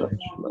 May the crown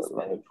be set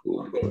on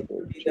your head.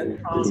 May the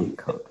crown be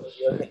set on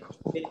your head.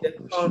 May the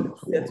crown be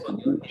set on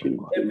your head.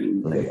 Every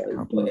place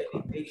for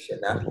elevation.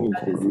 That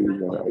is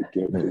now.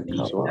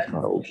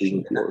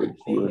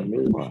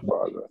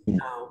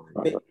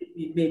 May it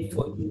be made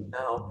for you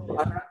now.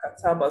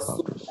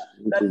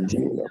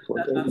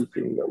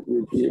 Everything that we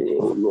do,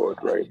 oh Lord,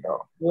 right now.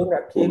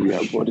 We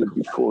have brought it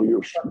before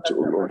your feet, oh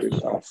Lord,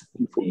 and ask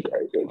you for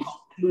guidance.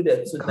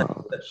 Included tonight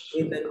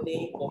in the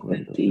name of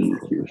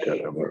Jesus.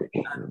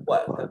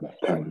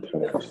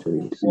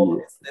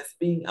 Business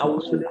being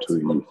awarded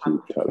to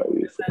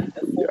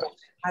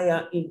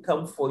higher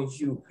income for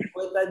you,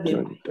 whether they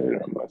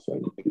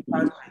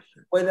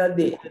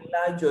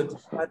enlarge your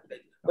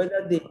department,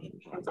 whether they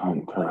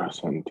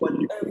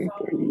whatever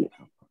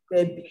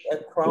there be a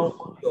crown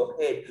on your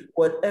head,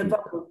 whatever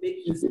will make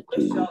you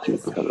special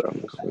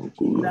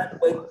in that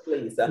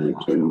workplace,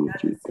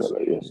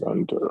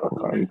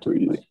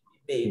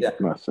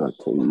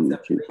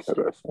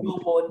 no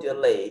more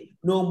delay,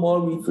 no more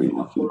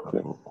review.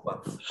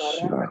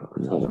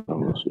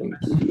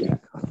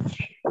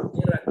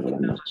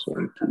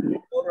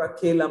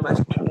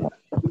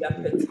 We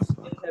are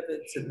petitioning heaven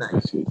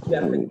tonight.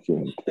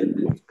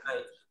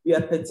 We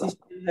are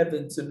petitioning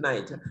heaven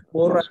tonight.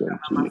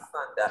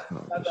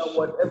 Father,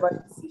 whatever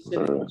decision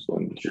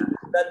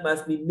that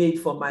must be made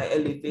for my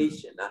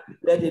elevation,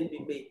 let it be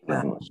made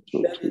now.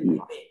 Let it be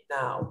made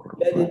now.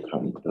 Let it be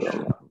made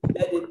now.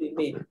 Let it be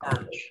made now.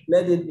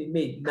 Let it be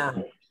made now.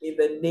 In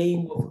the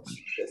name of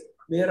Jesus.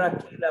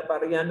 Mirakela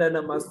barianda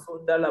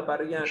namasunda la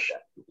barianda.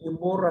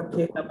 Imora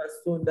kela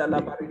basunda la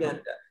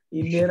barianda.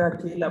 Imera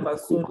kela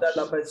basunda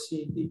la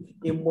bashindi.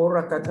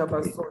 Imora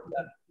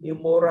katabasunda.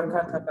 Imora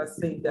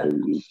katabasinda.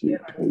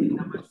 Imera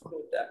kela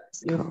masunda. Masunda,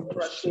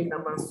 Imora Kina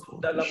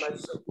Masunda La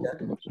Masunda,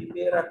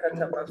 Imera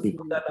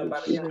Katabasunda La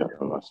Marianda,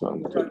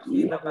 Imora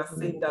Kina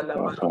Masunda La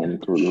Marianda,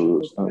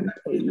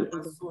 Kina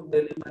Masunda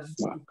Le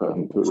Masunda,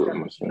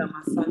 Kina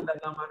Masanda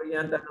La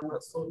Marianda La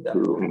Masunda,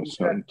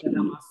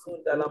 Kina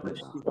Masunda La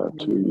Masunda,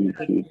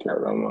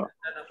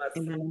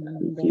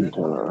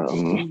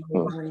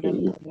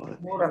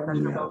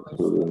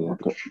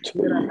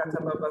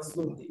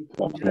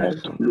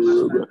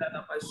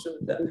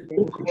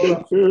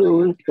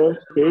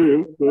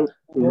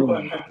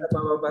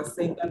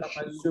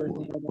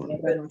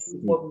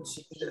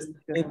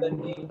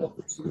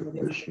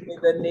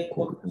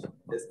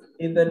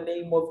 in the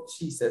name of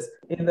Jesus,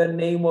 in the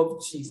name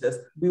of Jesus,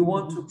 we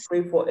want to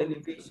pray for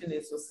elevation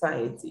in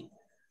society.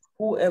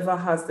 Whoever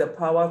has the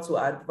power to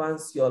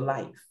advance your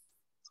life,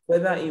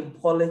 whether in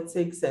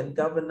politics and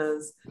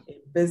governance,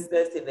 in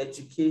business, in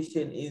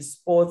education, in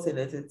sports, in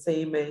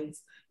entertainment,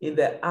 in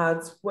the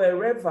arts,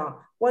 wherever,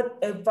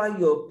 whatever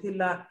your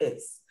pillar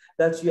is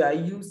that you are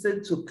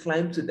using to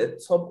climb to the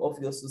top of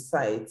your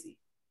society,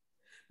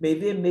 may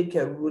they make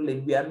a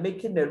ruling. We are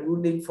making a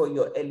ruling for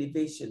your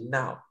elevation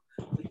now.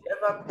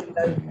 Whichever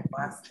pillar you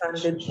are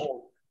standing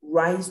on,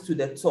 rise to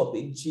the top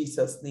in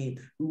Jesus' name.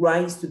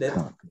 Rise to the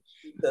top in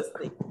Jesus'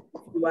 name.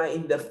 If you are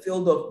in the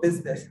field of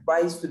business,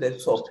 rise to the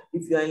top.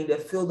 If you are in the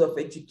field of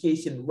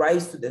education,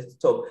 rise to the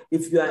top.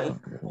 If you are in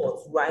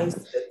sports, rise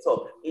to the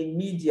top. In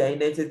media,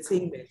 in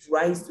entertainment,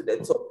 rise to the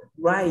top.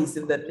 Rise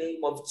in the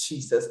name of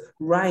Jesus.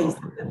 Rise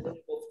in the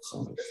name of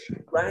Jesus.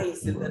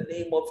 Rise in the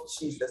name of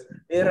Jesus.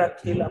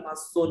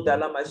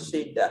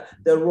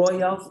 The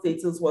royal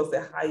status was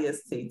the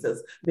highest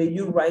status. May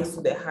you rise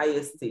to the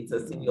highest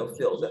status in your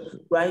field.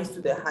 Rise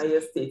to the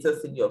highest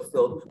status in your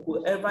field.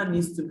 Whoever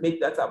needs to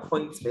make that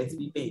appointment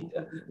be made.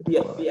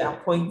 Be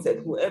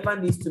appointed. Whoever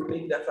needs to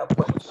make that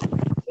appointment.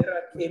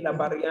 La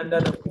Barianda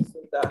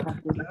Namasunda,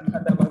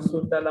 La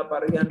Basunda, La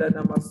Barianda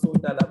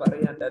Namasunda, La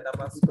Barianda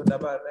Namasunda,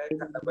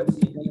 Baraka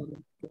Nabashini,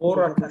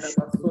 Ora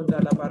Kanabasunda,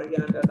 La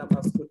Barianda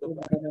Namasunda,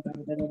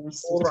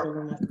 Ora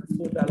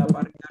Kanabasunda, La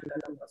Barianda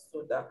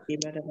Namasunda,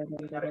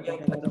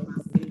 Barianda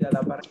Namasunda,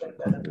 La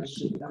Barianda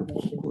Namasunda,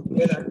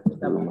 Era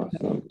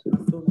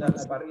Namasunda,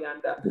 La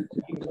Barianda,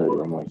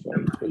 Ora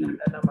Namasunda,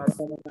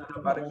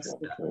 La Barianda,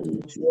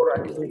 Ora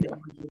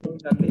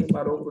Namasunda, Le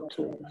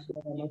Marokutu,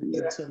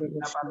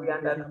 La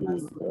Barianda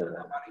Namasunda,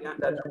 La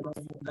Barianda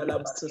Namasunda, La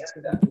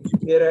Barianda,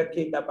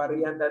 Merake La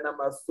Barianda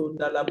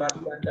Namasunda, La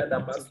Barianda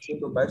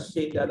Namasunda,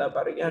 Basheda La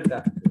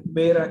Barianda,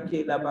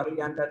 Merake La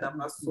Barianda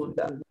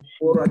Namasunda,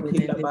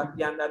 Orake La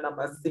Barianda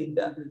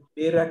Namasinda,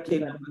 Merake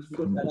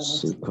Namasunda,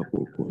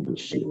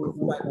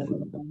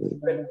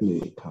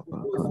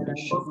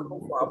 responsible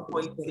for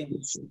appointing.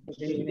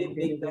 May they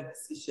make that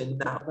decision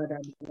now.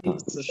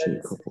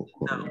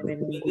 May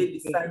they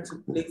decide to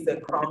place a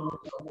crown on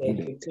your head.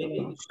 May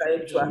they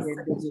decide to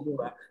ascend you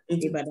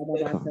into the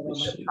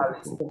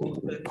palace,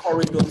 into the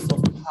corridors of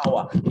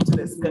power, into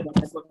the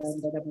steps of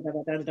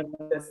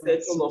the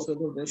circle of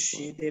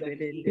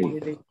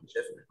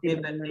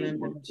in the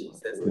name of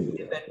Jesus.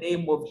 In the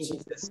name of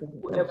Jesus.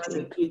 Whoever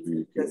the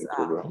gatekeepers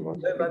are,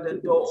 whoever the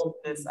door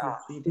openers are,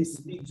 we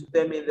speak to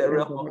them in the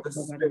realm of the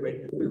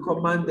Spirit. We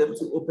command them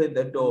to open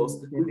the doors.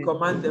 We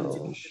command them to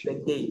open the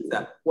gates.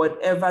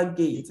 Whatever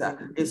gate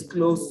is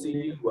close to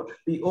you,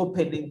 be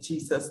open in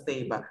Jesus'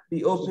 name.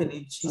 Be open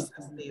in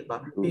Jesus' name.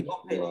 Be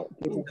open in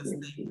Jesus'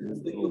 name.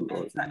 So you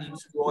enter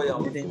into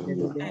royalty.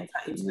 You enter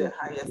into the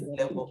highest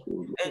level.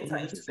 You enter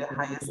into the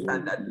highest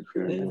standard.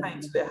 You enter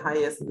into the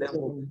highest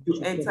level.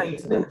 You enter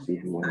into the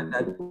highest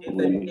standard. In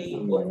the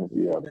name of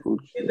Jesus.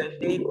 In the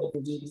name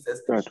of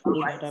Jesus.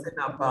 Rising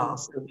above.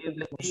 In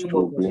the name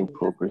of Jesus.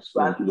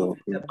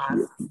 The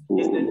masses.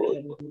 In the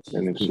name of Jesus.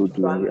 And in so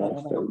doing, we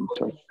ask that we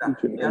touch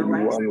each and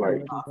every one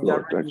like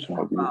Lord that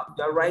shall be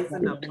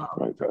rising above.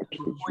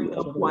 Going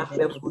up one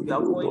level, you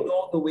are going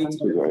all the way to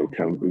so that I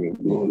can bring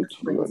glory to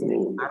your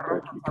name,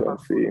 that we can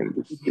say in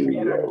this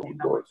area, oh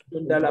Lord,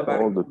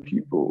 all the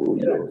people, oh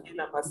Lord,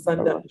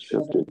 have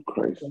accepted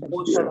Christ as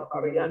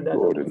their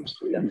Lord and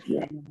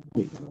Savior,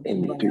 and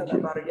we take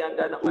him,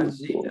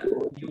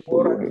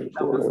 follow him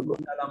forever.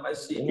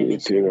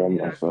 Etera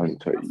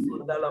Masanta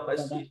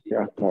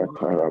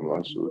Yakakara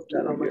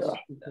Masutoria.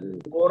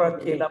 Ora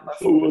que la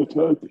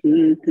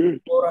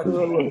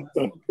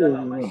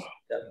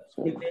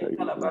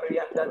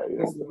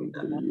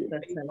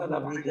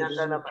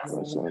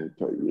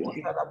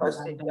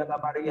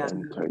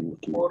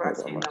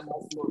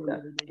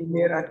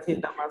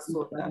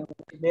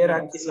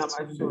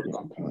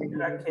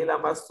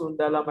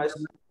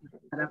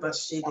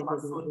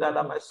Masunda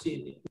la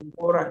machine,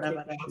 ora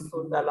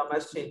masunda la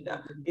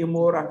machine,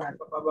 imora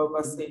kababa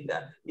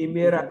masunda,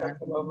 imera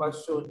kababa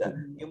masunda,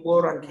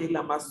 imora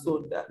kila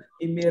masunda,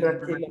 imera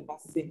kila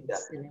masinda,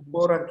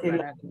 ora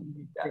kila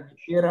masunda,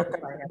 imera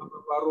kababa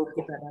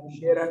baruko,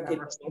 imera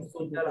kila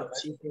masunda la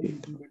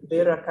machine,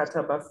 imera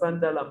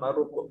katabasanda la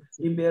maruko,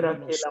 imera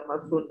kila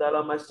masunda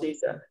la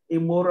machine,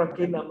 imora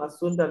kila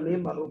masunda le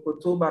maruko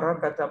tuba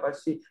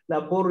rakatabashi,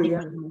 la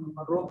boria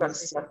maruka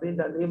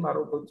kabinda le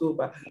maruko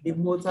tuba,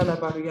 Imota la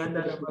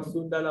Barianda la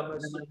Masunda la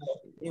Mashinda,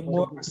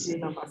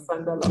 Imota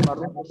Masanda la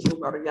Maruku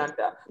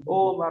Marianda,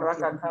 oh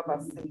Marakata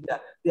Basinda,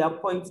 the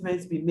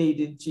appointments be made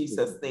in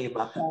Jesus' name.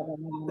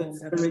 Open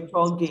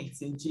spiritual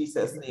gates in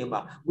Jesus' name.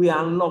 We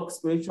unlock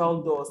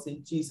spiritual doors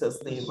in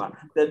Jesus' name.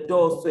 The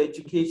doors to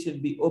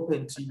education be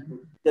open to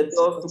you. The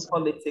doors to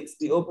politics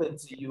be open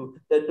to you.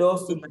 The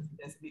doors to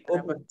business be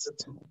open to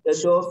you.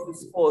 The doors to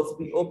sports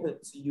be open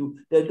to you.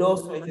 The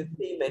doors to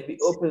entertainment be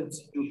open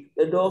to you.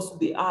 The doors to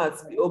the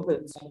arts be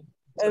open to you.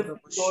 Every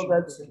door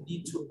that you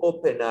need to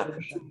open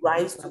to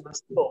rise to the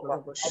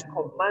top, I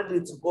command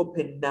it to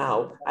open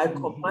now. I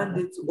command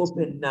it to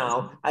open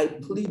now. I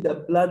plead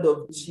the blood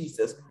of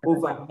Jesus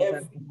over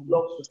every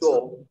locked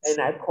door,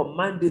 and I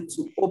command it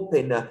to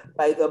open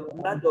by the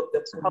blood of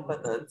the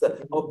covenant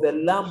of the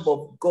Lamb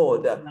of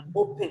God.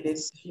 Open in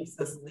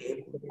Jesus'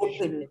 name.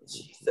 Open in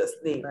Jesus'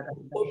 name.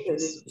 Open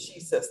in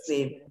Jesus'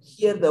 name.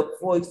 Hear the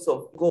voice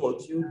of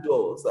God, you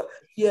doors.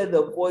 Hear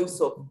the voice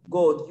of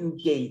God, you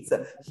gates.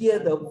 Hear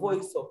the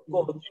voice of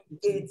God, you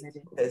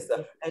gatekeepers.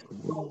 And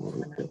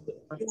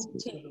you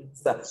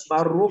kings.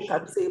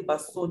 Marokate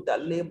basonda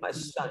le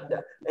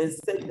mashanda. And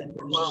set the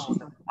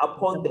crown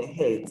upon the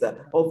heads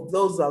of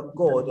those that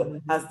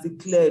God has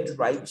declared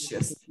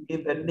righteous.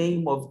 In the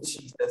name of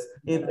Jesus.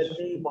 In the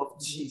name of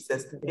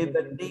Jesus. In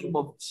the name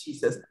of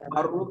Jesus.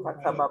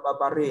 Marokata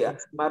bababarea.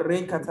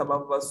 Marekata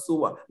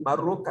babasua.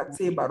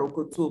 Marokate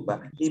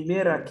barokotuba.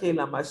 Imera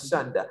kela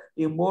mashanda.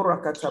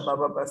 Imora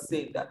katababa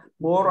basenda.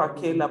 Mora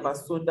kela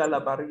basunda la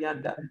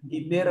barianda.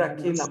 Imera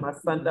kela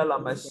masanda la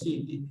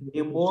mashindi.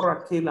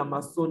 Imora kela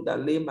masunda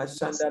le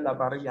mashanda la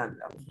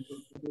barianda.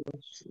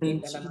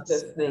 In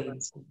Jesus' name,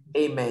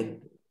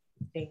 amen.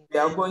 We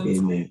are going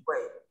to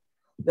pray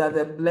that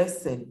the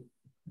blessing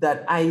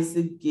that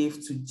Isaac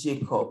gave to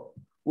Jacob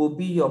will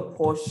be your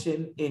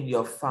portion in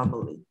your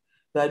family.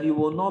 That you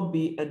will not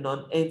be a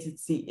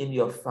non-entity in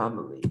your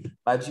family,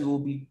 but you will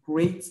be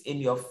great in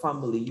your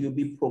family. You'll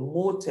be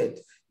promoted.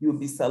 You'll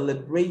be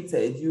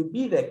celebrated. You'll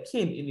be the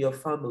king in your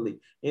family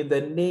in the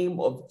name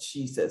of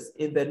Jesus.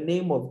 In the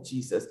name of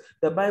Jesus.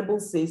 The Bible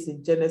says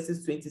in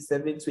Genesis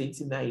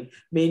 27:29,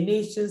 may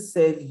nations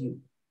serve you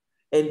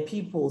and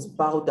peoples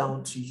bow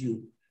down to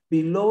you.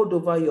 Be Lord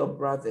over your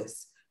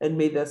brothers, and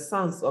may the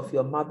sons of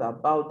your mother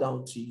bow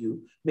down to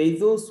you. May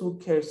those who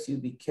curse you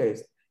be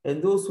cursed,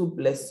 and those who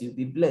bless you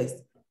be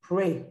blessed.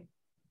 Pray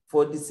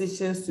for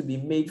decisions to be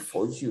made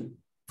for you,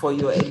 for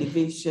your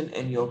elevation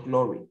and your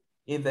glory.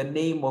 In the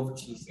name of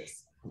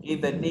Jesus. In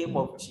the name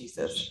of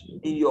Jesus.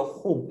 In your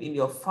home, in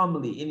your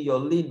family, in your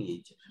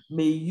lineage,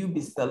 may you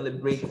be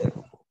celebrated.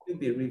 May you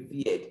be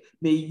revered.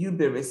 May you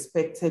be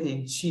respected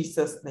in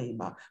Jesus'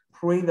 name.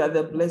 Pray that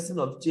the blessing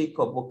of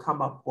Jacob will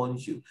come upon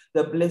you.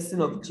 The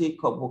blessing of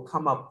Jacob will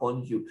come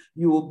upon you.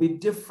 You will be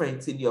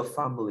different in your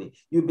family.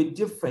 You'll be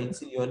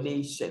different in your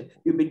nation.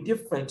 You'll be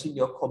different in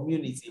your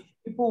community.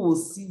 People will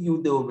see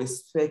you, they will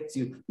respect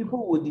you.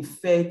 People will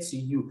defer to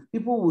you.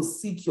 People will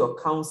seek your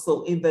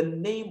counsel in the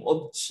name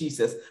of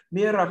Jesus.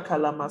 Mera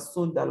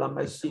kalamasunda la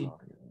machine.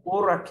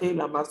 Mora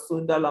kela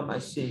masunda la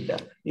mashinda.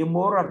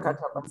 Imora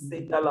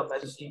katabasenda la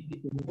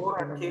mashindi.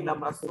 Mora kela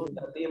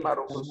masunda le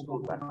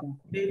marokosuba.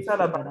 Meta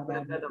la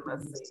barianda na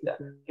masenda.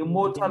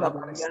 Imota la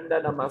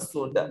barianda na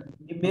masunda.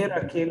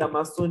 Imera kela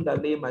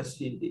masunda le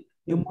mashindi.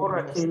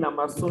 Imora kela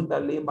masunda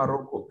le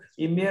maroko.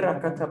 Imera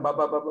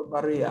katababa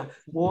barea.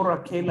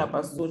 Mora kela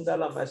masunda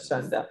la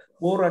mashanda.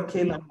 Mora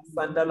kela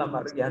masanda la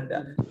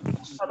marianda.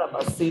 Sala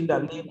basenda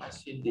le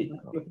mashindi.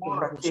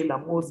 Imora kela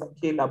mosa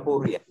kela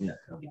boria.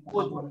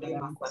 Imota le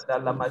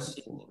masanda la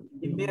mashindi.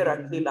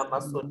 Imera kela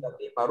masunda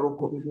le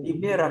maroko.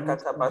 Imera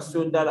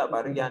katabashunda la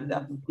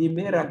barianda.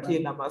 Imera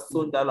kela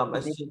masunda la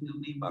mashindi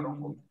le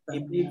maroko.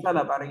 Imita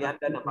la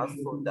barianda na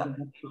masunda.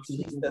 In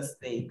Jesus'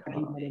 name.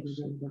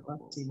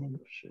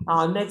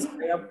 Our next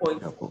prayer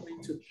point is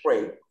going to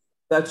pray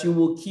that you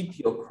will keep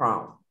your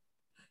crown.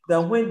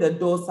 That when the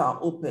doors are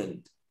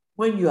opened,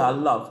 when you are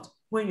loved,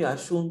 when you are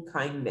shown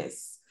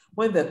kindness,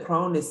 when the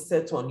crown is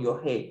set on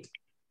your head,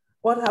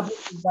 what happens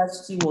is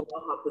that thing will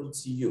not happen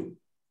to you.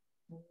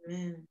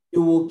 Amen.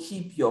 You will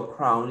keep your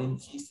crown in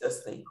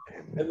Jesus' name.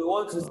 And we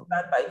want to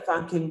start by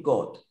thanking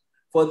God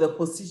for the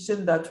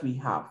position that we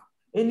have.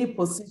 Any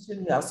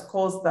position He has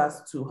caused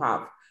us to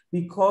have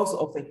because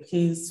of a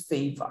king's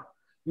favor.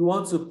 You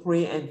want to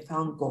pray and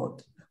thank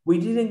God. We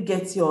didn't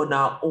get here on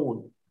our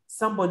own.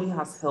 Somebody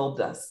has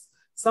helped us.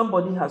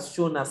 Somebody has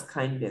shown us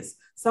kindness.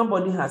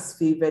 Somebody has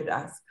favored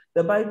us.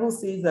 The Bible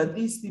says that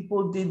these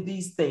people did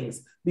these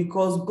things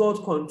because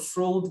God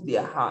controlled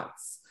their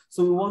hearts.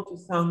 So we want to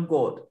thank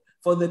God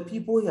for the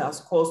people He has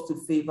caused to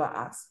favor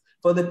us,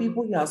 for the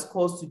people He has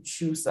caused to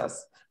choose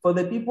us, for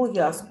the people He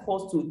has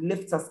caused to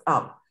lift us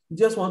up. We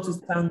just want to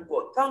thank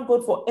God. Thank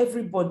God for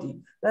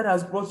everybody that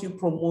has brought you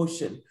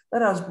promotion,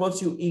 that has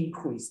brought you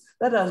increase,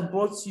 that has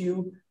brought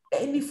you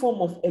any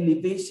form of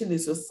elevation in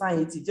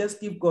society. Just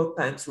give God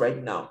thanks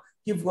right now.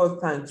 Give God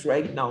thanks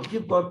right now.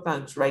 Give God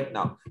thanks right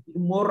now.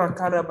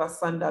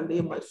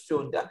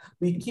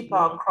 We keep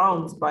our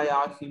crowns by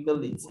our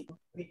humility.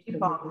 We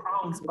keep our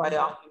crowns by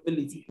our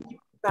humility. Give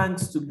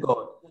thanks to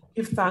God.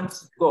 Give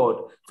thanks to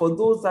God for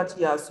those that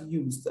he has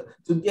used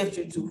to get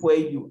you to where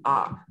you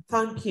are.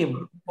 Thank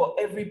him for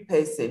every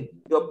person,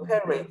 your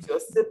parents, your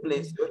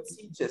siblings, your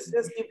teachers.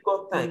 Just give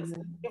God thanks.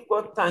 Give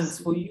God thanks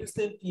for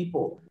using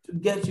people to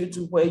get you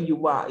to where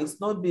you are. It's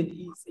not been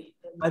easy,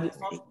 but it's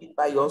not been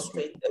by your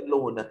strength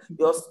alone.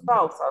 Your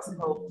spouse has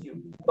helped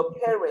you. Your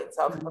parents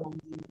have helped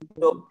you.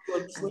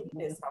 Your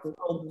trainers have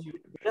helped you.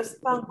 Just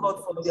thank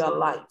God for their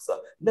lives.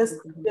 Let's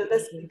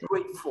be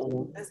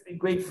grateful. Let's be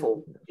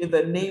grateful in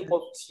the name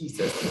of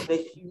Jesus. The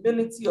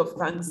humility of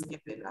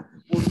thanksgiving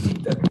will be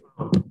the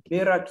crown.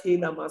 Mera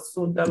kela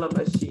masunda la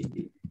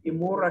mashindi.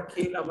 Imora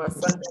kela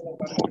masanda la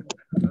barianda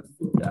la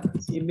masunda.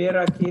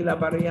 Imera kela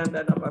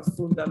barianda la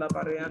masunda la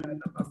barianda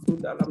la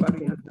masunda la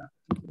barianda.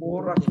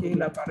 Mora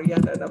kela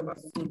barianda la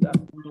masunda.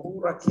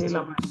 Mora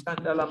kela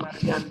mashanda la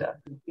marianda.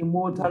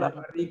 Imota la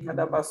barika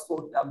la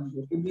masunda.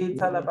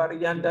 Imeta la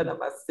barianda la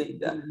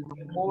masenda.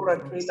 Imora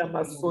kela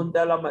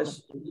masunda la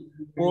mashindi.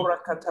 Mora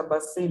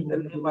katabasinda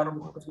le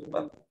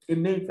marukutuba.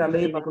 Imeta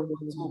le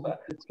marukutuba.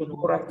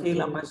 Imora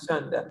kela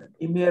mashanda.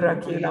 Imera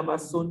kela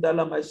masunda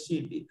la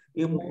mashindi.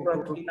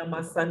 Imora kela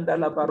masanda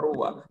la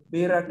baroa.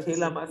 Mera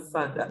kela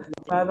masanda.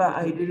 Father,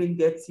 I didn't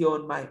get here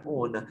on my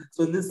own.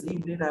 So this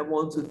evening I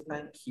want to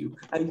thank you.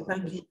 I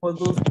thank you for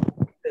those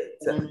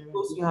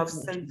you have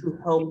sent to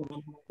help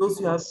me, those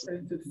you have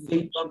sent to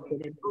favor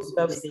me, those you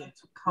have sent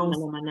to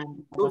counsel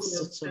me, those you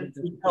have sent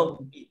to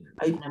help me.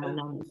 I thank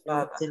you,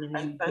 Father.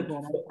 I thank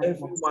you for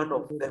every one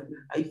of them.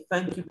 I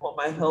thank you for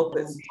my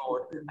helpers,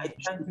 Lord. I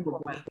thank you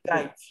for my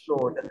guides,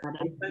 Lord.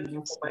 I thank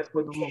you for my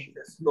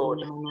protectors, Lord.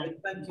 I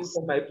thank you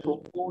for my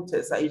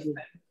promoters. I thank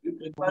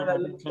you. Father,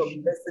 let your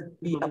blessing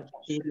be upon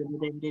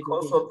them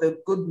because of the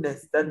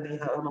goodness that they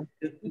have,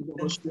 the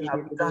goodness they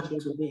have done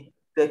to me,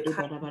 the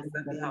kindness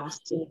that they have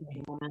shown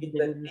me, in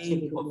the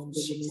name of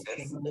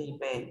Jesus.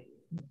 Amen.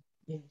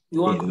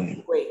 You want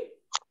to pray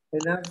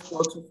and ask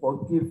God to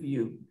forgive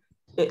you.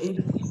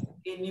 In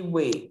any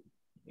way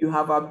you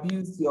have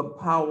abused your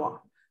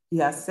power, he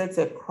has set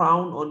a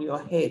crown on your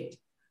head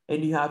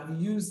and you have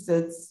used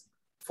it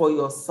for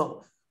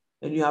yourself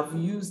and you have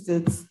used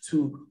it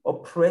to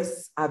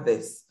oppress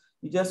others.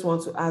 You just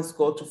want to ask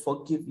God to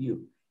forgive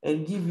you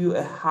and give you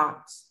a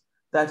heart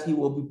that he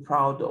will be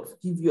proud of.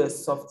 Give you a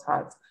soft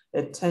heart,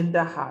 a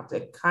tender heart,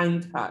 a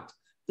kind heart,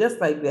 just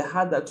like the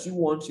heart that you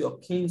want your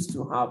kings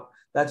to have,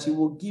 that he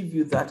will give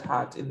you that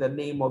heart in the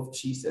name of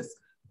Jesus.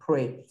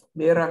 Pray.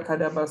 Mera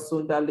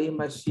kadabasunda le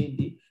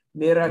mashindi.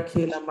 Mera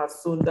kela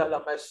masunda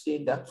la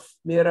mashinda.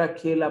 Mera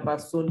kela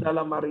basunda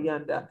la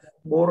marianda.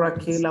 Mora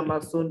kela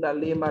masunda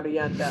le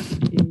marianda.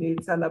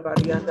 Imeta la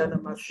barianda la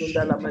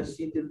masunda la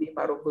mashindi li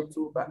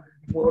marokotuba.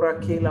 Mora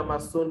kela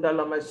masunda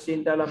la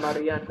mashinda la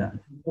marianda.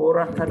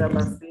 Mora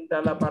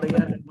kadabasinda la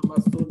barianda la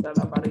masunda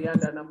la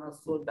barianda la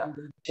masunda.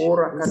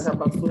 Mora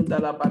katabasunda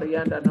la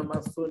barianda la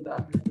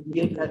masunda.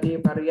 Yekade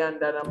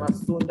barianda la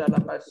masunda la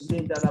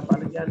bashinda la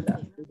barianda.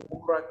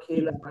 Mora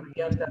kela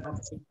barianda la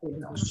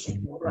masunda.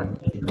 Mora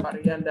kela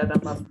barianda la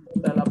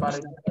masunda la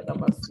barianda la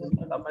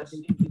masunda la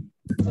mashindi.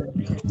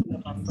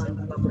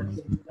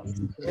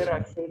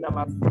 Era kela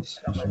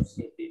masunda la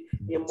mashindi.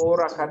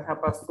 Imora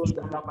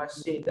katabasunda la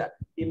mashinda.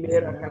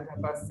 Imera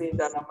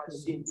katabasinda la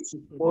mashindi.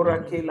 Mora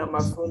kela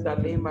masunda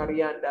le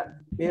marianda.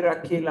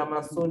 Mera kela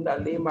masunda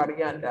le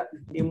marianda.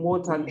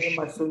 Imota le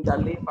masunda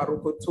le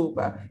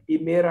marukotuba.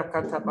 Imera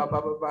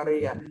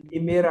katabababarea.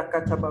 Imera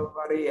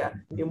katababarea.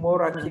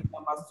 Imora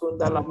kela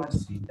masunda la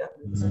mashinda.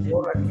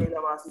 Mora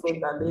kela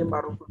masunda le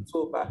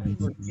marukotuba.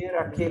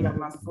 Imera kela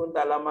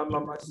masunda la mama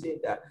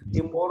mashinda.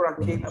 Imora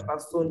kela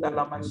masunda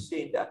la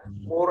mashinda.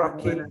 Mora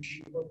kela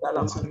masunda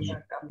la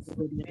marianda.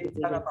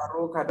 Meta la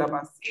baroka da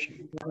basindi.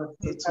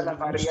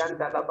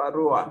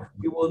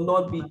 You will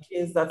not be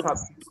kings that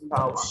abuse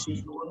power.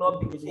 You will not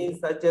be kings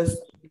that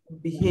just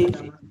behave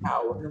in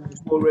power.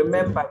 You will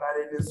remember that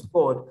it is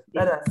God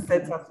that has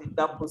set us in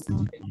that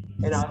position,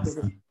 and our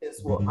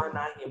decisions will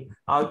honor him.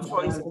 Our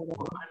choices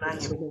will honor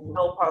him.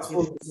 Help us,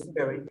 Holy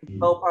Spirit.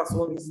 Help us,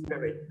 Holy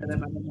Spirit, to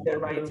be the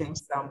right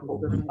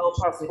example. Help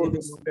us,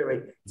 Holy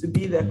Spirit, to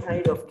be the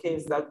kind of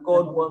kings that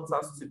God wants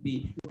us to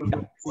be. We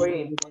are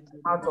praying for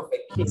the heart of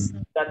a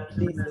king that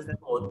pleases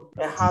God,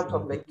 a heart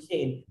of a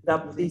king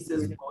that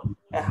pleases God,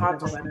 a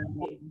heart of a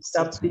king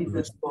that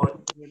pleases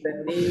God. In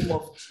the name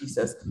of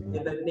Jesus,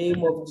 in the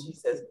name of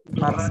Jesus.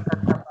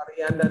 Marakata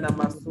Marianda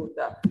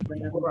Namasunda,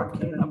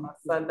 Murakela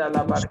Masanda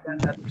La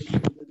Barianda,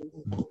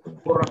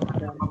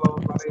 Murakata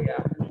Baba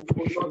Maria.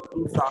 We will not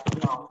lose our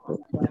crown.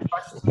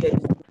 The in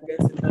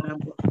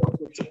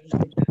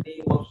the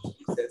name of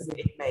Jesus.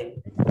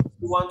 Amen.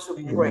 We want to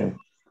pray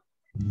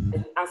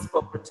and ask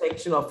for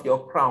protection of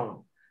your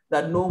crown,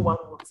 that no one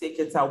will take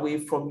it away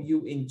from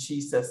you in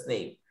Jesus'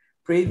 name.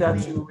 Pray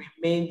that you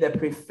remain the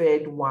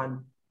preferred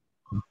one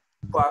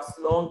for as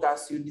long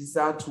as you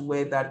desire to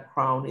wear that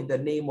crown. In the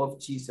name of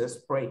Jesus,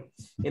 pray.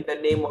 In the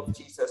name of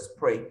Jesus,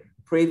 pray.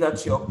 Pray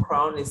that your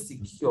crown is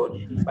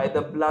secured by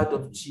the blood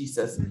of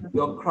Jesus.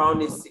 Your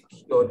crown is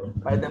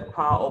secured by the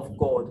power of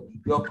God.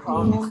 Your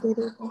crown is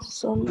secured.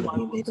 No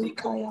one will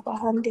take your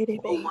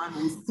place. No one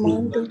will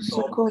steal your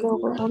job. No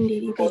one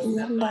will cause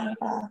your money.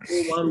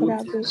 No one will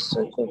take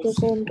your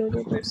promotion.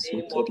 In the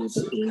name of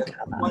Jesus.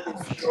 What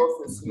is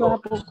yours is yours.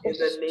 In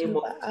the name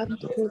of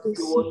Jesus.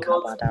 You will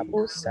not be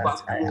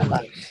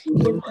overthrown.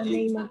 It will not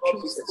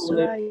be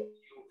stolen from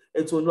you.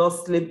 It will not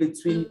slip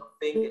between your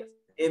fingers.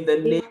 In the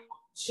name of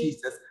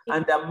Jesus,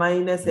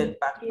 underminers and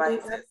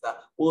backbiters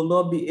will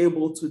not be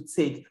able to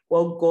take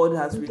what God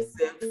has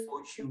reserved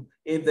for you.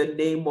 In the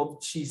name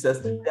of Jesus,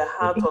 the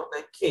heart of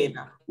the king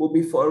will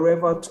be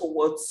forever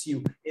towards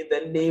you. In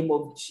the name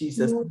of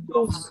Jesus,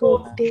 your flaws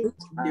will be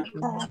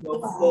forgiven. Your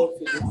flaws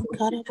will be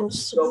forgiven.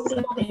 Your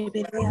flaws will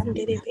be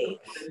forgiven.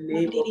 In the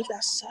name of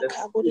Jesus,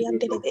 you will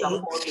be looked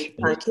upon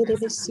with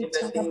kindness. In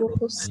the name of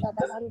Jesus,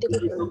 you will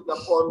be looked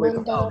upon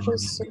with love.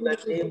 In the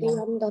name of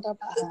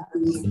Jesus,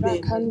 you will stay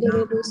in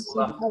that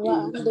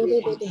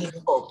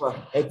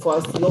and for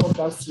as long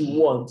as you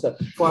want,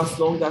 for as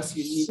long as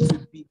you need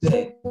to be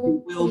there,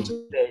 you will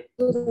be there.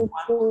 No one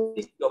will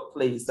take your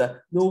place.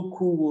 No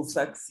coup will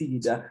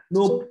succeed.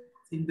 No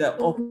in the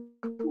office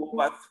will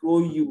overthrow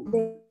you,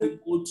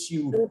 demote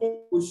you,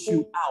 push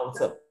you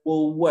out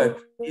will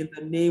work. In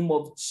the name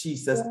of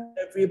Jesus,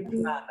 every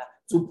plan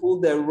to pull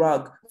the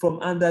rug from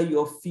under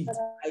your feet,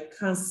 I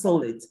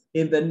cancel it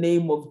in the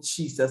name of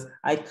Jesus.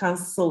 I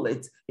cancel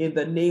it in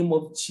the name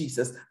of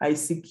Jesus. I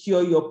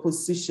secure your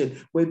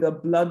position with the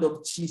blood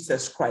of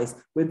Jesus Christ,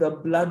 with the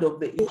blood of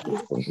the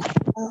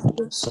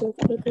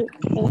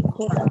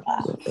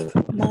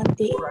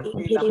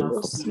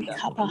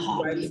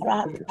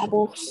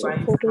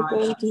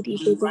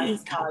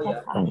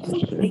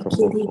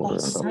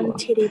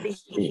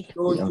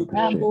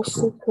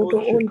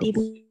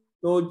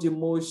no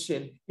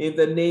demotion in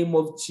the name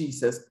of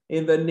Jesus,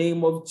 in the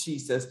name of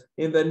Jesus,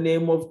 in the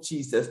name of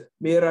Jesus.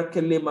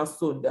 Miracle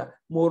masunda,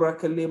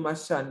 miracle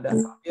mashanda,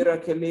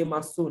 miracle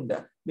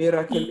masunda,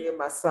 miracle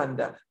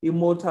masanda,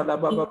 imota la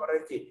baba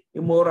bareke,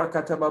 imora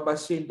katababa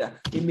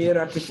shinda,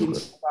 imera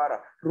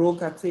kitinabara,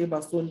 roka te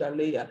basunda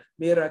leya,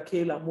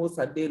 miracle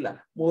mosa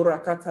dela, mora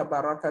kata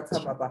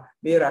barakata baba,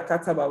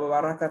 mirakata baba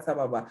barakata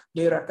baba,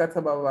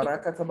 mirakata baba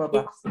barakata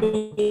baba,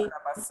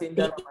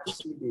 basinda la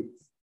mashinde.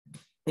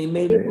 He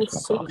made it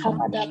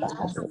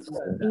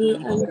Ni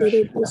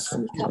andere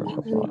busika ba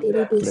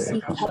andere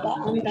besika ba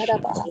andara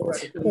ba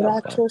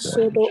rato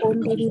sodo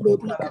ondiri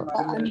bedika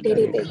ba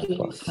andere behi.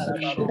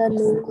 In the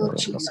name of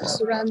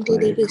Jesus,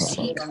 randere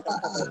besika ba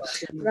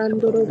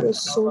randoro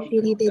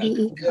bosondiri bedi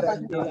ikaba.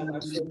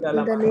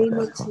 In the name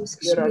of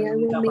Jesus, may I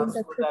remain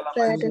the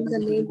preferred in the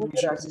name of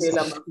Jesus.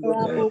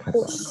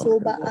 Raboko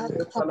soba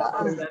akaba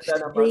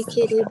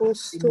rekerebo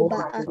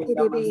soba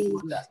akerebe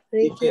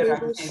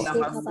rekerebo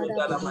soba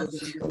badaba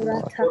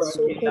rata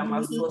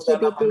sokodi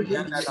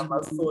ikebedehi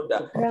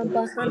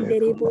ramba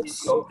handerebo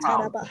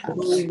sotarabaha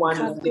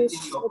kato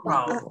soba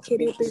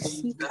akerebe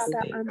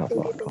sikada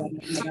anderebe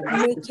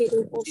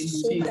mekerebo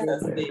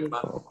sondarabe.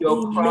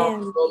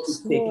 Amen.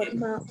 Lord,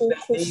 ma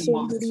oko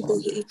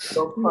sondiribehi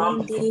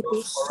manderebo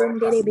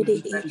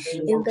sonderebedehi.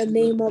 In the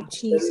name of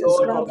Jesus,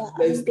 Rabba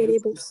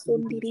anderebo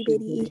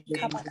sondiribedi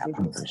ikabadaba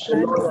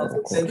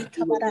randerebo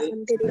sikabada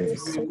anderebo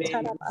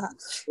sotaraba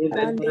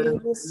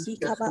randerebo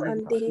sikaba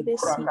anderebe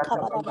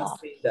sikabadaba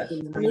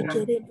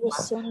mekerebo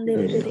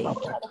sonderebedi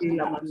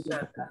ikabadaba.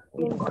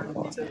 In the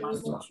mighty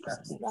name of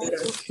Jesus,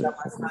 Rato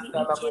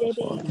Sokondi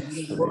Ikerebe,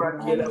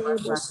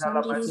 Anderebo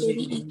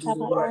Sondiribedi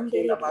Ikaba,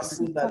 Anderebe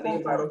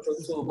Sikababa,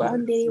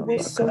 Anderebo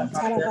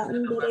Sontaraba,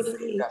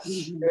 Anderebe,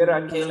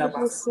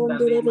 Anderebo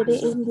Sonderebede,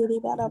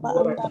 Indiribaraba,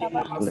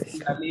 Andaraba,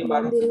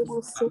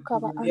 Manderebo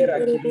Sokaba,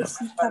 Anderebe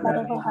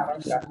Sikabarabaha,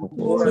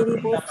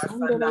 Manderebo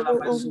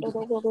Sondorobo,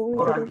 Ondorobo,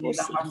 Ondorobo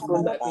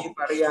Sikababa.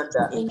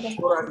 In the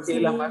mighty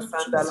name of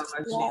Jesus,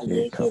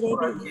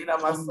 Yekerebe,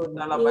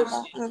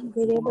 Eva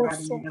Anderebo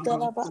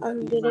Sotaraba,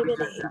 Anderebe.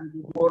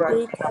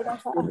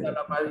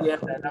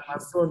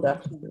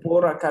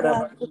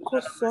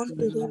 Rabukoson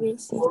derebe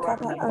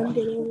sikaba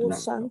anderebo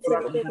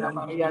santerebe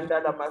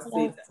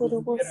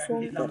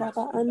Rafuroboson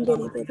deraba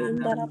anderebe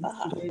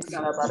indarabaha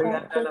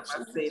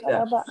Rakoson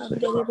taraba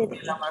anderebe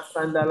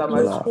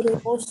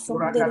Mekereboson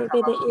derebe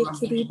de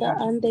ekiriba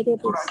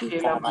anderebe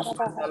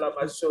sikabarabaha.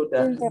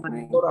 In the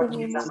mighty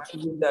name of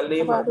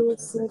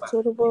Jesus,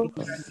 Turbo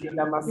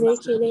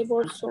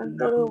Mekereboson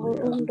derebo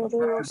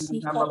undorobo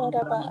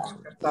sikabarabaha.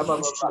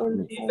 In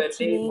the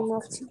mighty name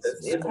of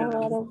Jesus,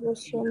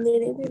 Kavaraboson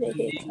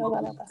derebe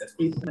kabaraba.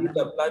 we plead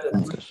the blood of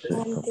Jesus.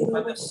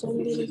 Anderebo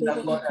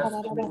sondiribe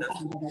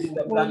ikabarabaha.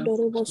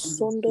 Mondorobo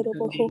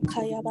sondorobo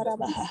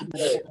hokayabarabaha.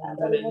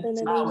 Father, Lord, in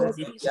the name of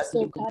Jesus,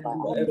 O Kaba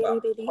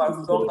anderebe For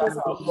as long as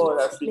our ikirebe. God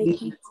has Make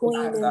released me it to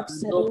queen and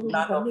us, no settle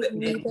plan here. of the Make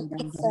me the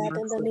enemy will preferred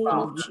in stand the name of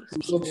around.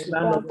 Jesus. No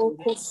plan of the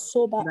Raboko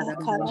soba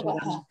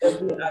akarabaha.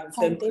 every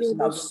attempt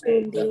to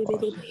sabotage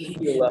the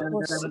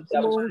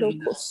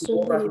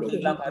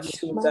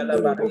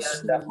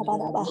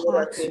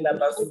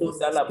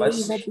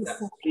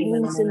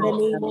in the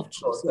name of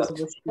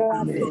Jesus.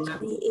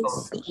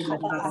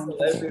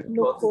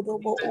 No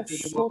kodobo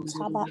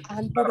osotaba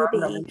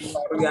anderebe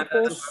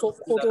rabo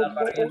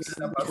sokorobo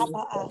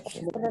osikaba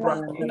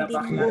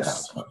rakundiri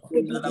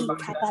osibedi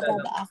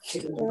kabadaba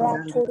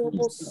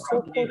ratorobo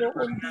sokoro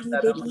ondiri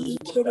bedi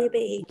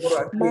kerebe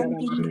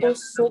mandiri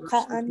bosoka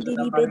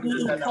andiri bedi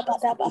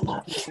kabadaba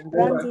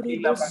randiri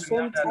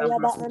boson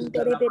tayaba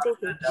anderebe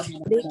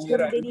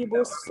lekiri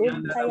boson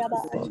tayaba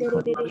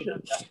anderebe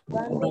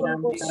randiri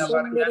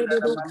boson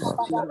derebe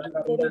kabada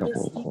anderebe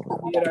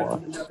sikabadaba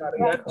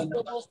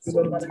randiri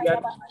boson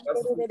tayaba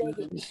anderebe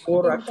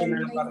in the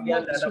name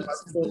of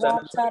Jesus.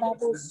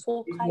 Ratarabo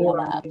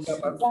sokayaba.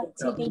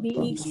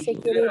 Ratidibi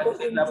sekerebe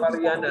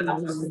indibada.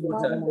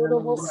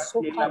 Mandorobo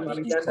sokadi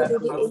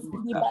ikerebe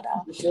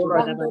indibada.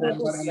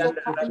 Randorobo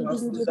soka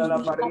andibidi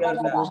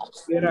ikabadaba.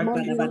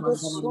 Mandiribo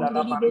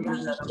sondibidi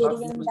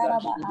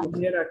ikeriandaraba.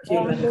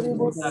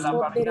 Randorobo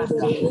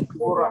sondibidi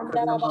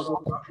ikeriandaraba.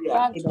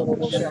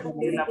 Rantorobo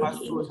sondibidi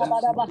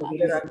ikabadaba.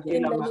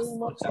 In the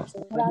name of Jesus.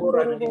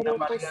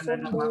 Randorobo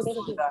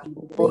sondibidi.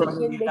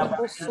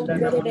 Lekendiribo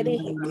sondibidi.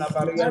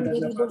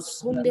 Andiribo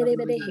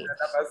sondibidi.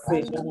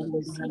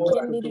 Andiribo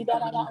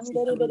sikendiribaraba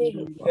andiribi.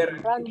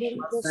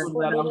 Randiribo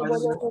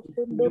sondiribo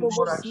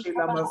okundorobo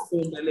sikabada.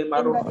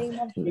 In the name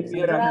of Jesus.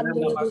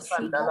 Randiribo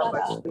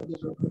sikabada.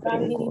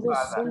 Randiribo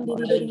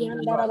sondiribi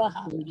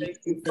andarabaha.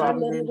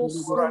 Randiribo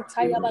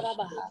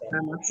sontayabarabaha.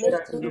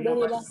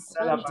 Lekendiriba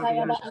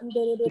sontayaba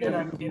andiribi.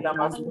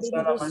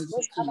 Randiribo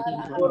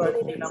sokabara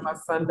andiribi.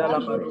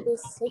 Randiribo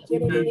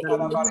sekerebe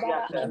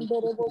indibara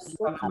andorobo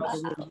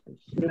sokabaha.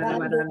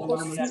 Rando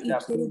kosi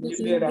ikiribi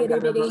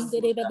ingerebe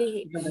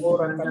ingerebe.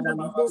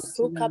 Randiribo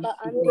sokaba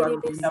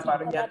andiribi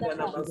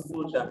sikabadaha.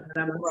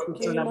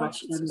 Name of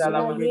Jesus.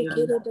 Raye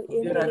kerebe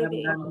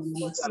ingerebe.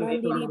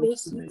 Mandiribe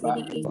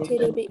sikiri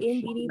iterebe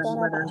indiri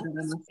baraba.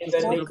 in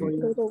the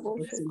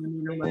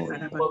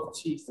name of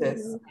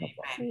Jesus.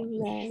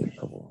 Amen.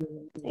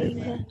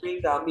 Amen.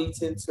 Bring our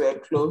meeting to a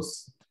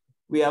close.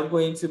 We are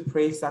going to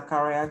pray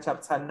Zechariah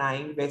chapter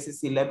 9,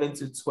 verses 11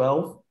 to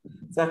 12.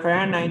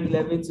 Zechariah 9,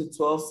 11 to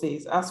 12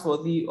 says, as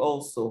for thee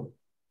also,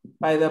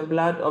 by the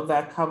blood of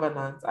thy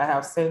covenant, I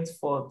have sent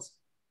forth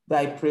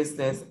thy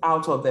prisoners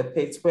out of the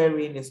pit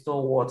wherein is no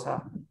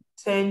water.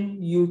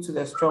 Turn you to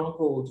the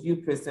stronghold, you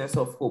prisoners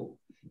of hope.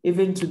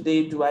 Even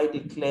today do I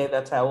declare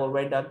that I will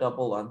render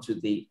double unto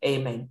thee.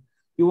 Amen.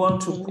 You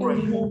want to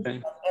pray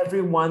that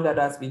everyone that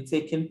has been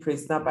taken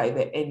prisoner by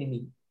the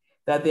enemy,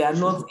 that they are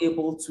not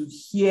able to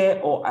hear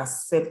or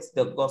accept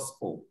the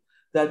gospel,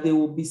 that they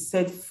will be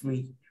set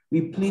free.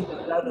 We plead the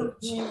blood of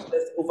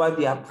Jesus over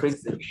their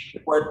prison,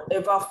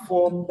 whatever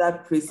form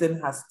that prison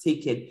has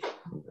taken.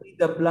 We plead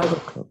the blood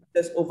of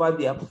Jesus over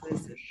their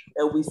prison,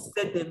 and we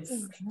set them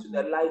free to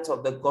the light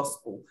of the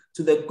gospel,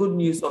 to the good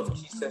news of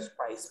Jesus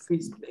Christ.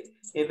 Please pray.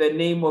 In the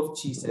name of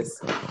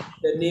Jesus, in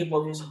the name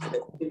of Jesus,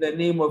 in the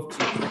name of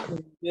Jesus.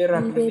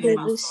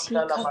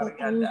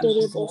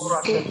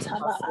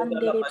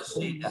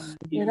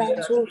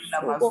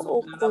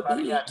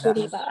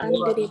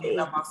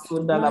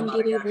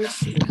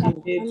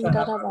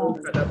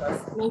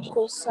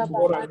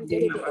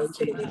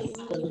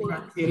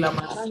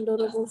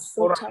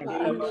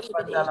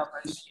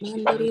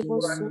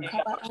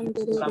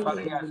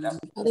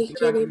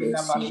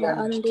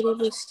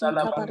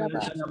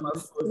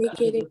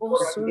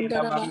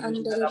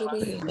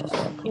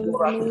 In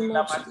the name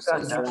of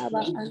Jesus,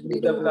 Rabba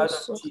Andiribo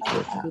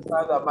Sokaba,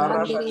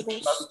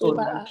 Andiribo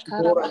Soba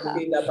Akarabaha,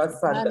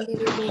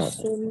 Andiribo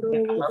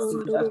Sundurubo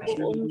Undurubo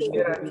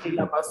Undurubo,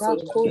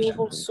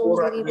 Rakurubo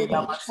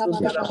Sundiribi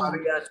Kabarabaha,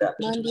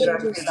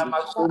 Mandiribo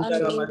Sikaba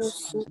Andiribo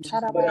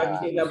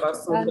Sutarabara,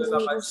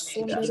 Andiribo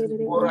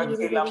Sundiribi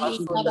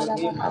Indiribi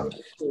Kabarabaha,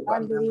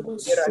 Andiribo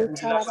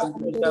Sutaraba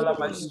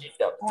Andiribi,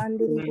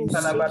 Andiribo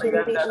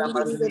Sikiribi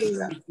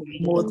Indiribi.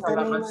 In the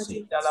name of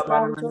Jesus,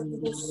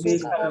 Randoribo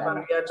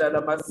Sokabara.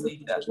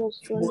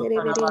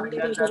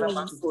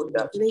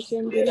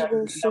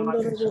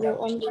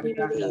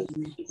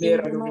 In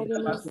the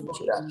mighty name of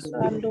Jesus,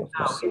 Rando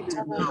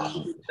Sotabara.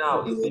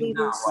 In the name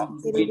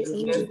of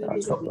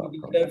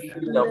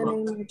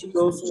Jesus,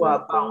 those who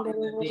are bound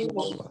in the name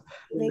of Jesus,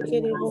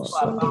 those who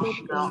are bound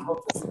in our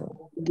office,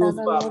 those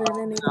who are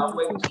bound in our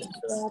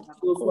workplaces,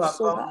 those who are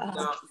bound in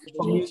our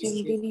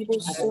community,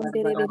 set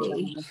them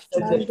free.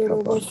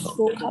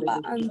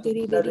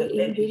 That the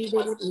enemy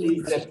has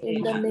placed them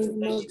in the in.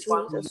 name of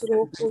Anyone who Jesus, is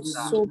roko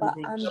soba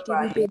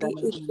andiribedi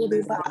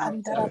ikiriba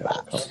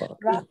andaraba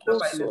rako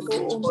sodo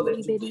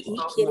ondiribedi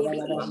ikiribi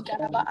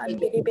indaraba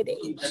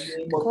andiribedi.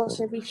 Cause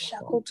every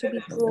shackle to be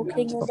broken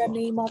in the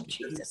name of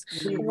Jesus.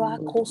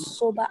 Rako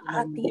soba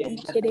ati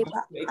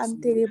ikiriba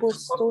andiribo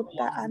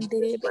soda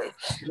andirebe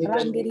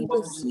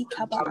randiribo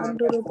sikaba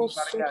andiribo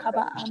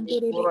sokaba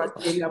andirebe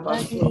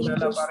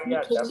randiribo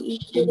sikiri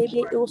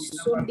ikiribe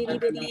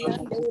osondiribedi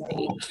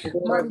andirebe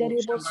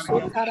mandirebo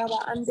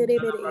sokaraba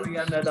andirebe.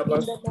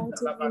 In the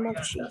mighty name of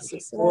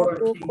Jesus,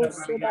 Radoko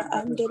Soba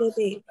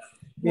Anderebe,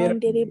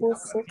 Manderebo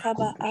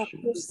Sokaba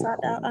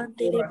Akusada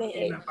Anderebe,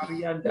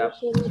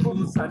 Lekerebo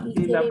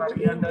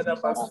Sikiterebe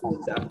Indaraba,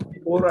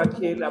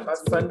 Orakela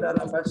basanda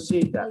la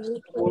basheda.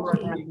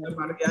 Orakela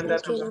Mariana la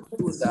Lekerebo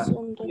basunda.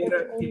 Sondorobo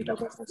Mirakela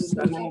Ondorobo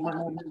basunda la Sikaba,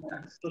 basheda.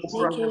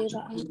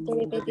 Lekereba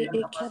Anderebe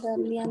Ekada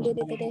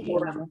Nianderebe,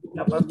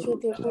 Orakela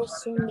basunda la Lekerebo Mariana la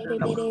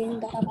Sonderebe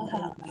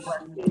Indarabaha,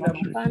 Orakela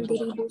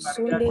Bandiribo Mariana.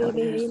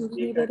 Sonderebe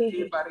Indiribe.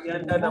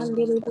 Mariana la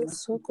Mandiribu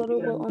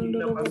sokorobo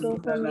ondoroboro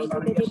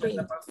hondiribiribi.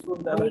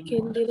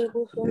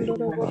 Lekendiribu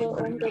hondoroboro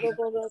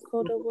ondoroboro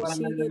korobo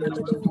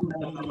sigiribibi.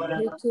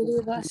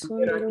 Lekiriba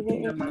sondorobo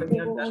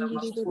okorobo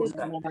ondiribiribi.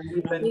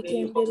 in the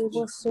name of Lekendiribu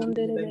Jesus, in the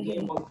sondiribihi.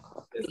 name of Jesus,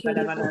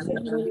 Lekiribu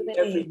sondiribihi.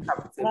 every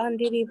captive,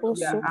 Bandiribu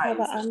their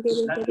sokaba eyes, that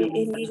andiribibi they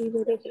will see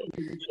indiribihi.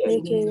 yes,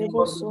 Lekiribu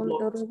because Lord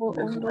sondorobo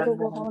Jesus,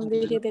 ondorobo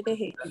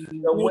hondiribirihi.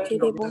 the word of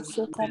Lekiribu God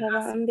sokaraba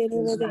us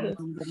andiribihi.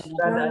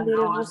 that are now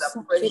Mandiribu under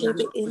pressure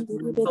sakiribi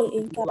indiribihi of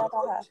people, Lord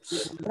inkarabaha.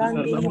 Jesus.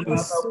 Randiribu Our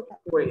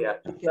prayer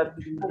that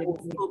people will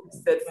still be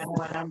set free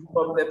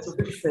from the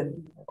prison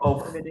of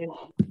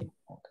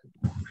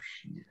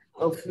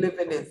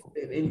living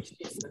in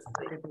Jesus'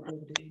 name.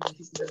 In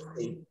Jesus'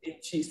 name. In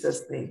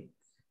Jesus' name.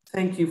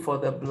 Thank you for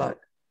the blood.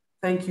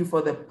 Thank you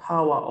for the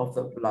power of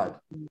the blood.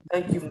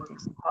 Thank you for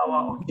the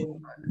power of the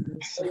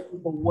blood. Thank you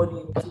for what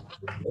you do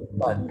with the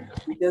blood.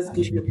 We just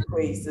give you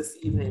praise this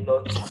evening,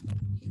 Lord Jesus.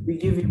 We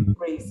give you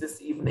praise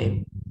this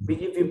evening. We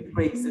give you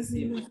praise this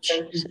evening.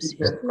 Thank you,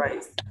 Jesus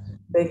Christ.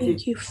 Thank you,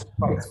 Jesus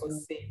Christ, for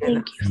saving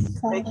us. Thank you,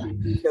 Father. Thank you,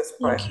 Jesus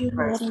Thank Christ, you,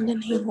 Lord, in the for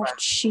name saving of us.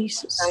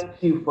 Jesus.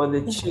 Thank you for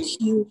the change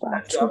Thank you,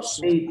 that you have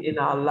Batus. made in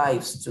our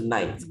lives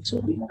tonight. So,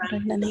 We Lord,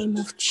 thank in the you that name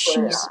this of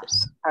prayer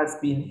Jesus. has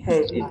been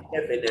heard in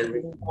heaven and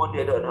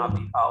responded on our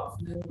behalf.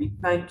 We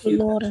thank you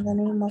Lord, in the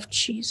name of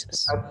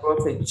Jesus. that has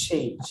brought a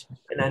change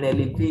and an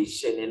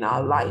elevation in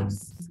our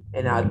lives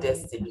and our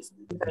destinies.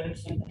 We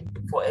thank you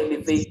for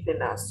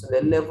elevating us to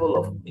the level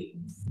of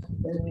kings,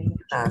 to making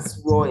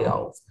us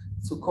royals,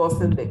 to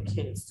causing the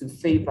kings to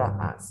favor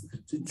us,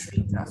 to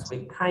treat us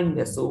with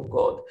kindness, oh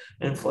God,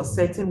 and for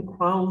setting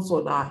crowns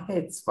on our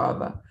heads,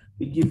 Father.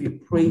 We give you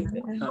praise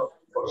and glory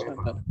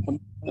forever.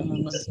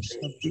 Amen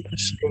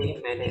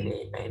and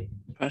amen.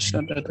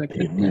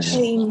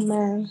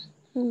 Amen.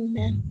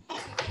 Amen.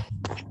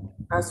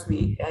 As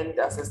we end,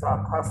 as is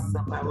our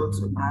custom, I want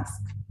to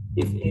ask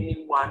if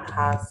anyone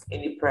has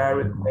any prayer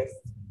requests,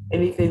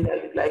 anything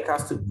that you'd like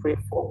us to pray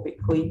for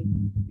quickly.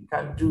 We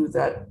can do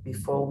that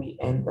before we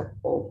end the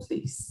call,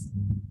 please.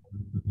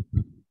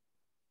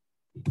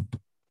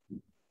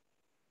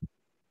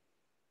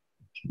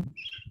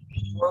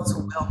 I want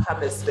to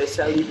welcome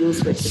especially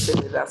those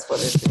participating with us for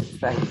the first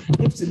time.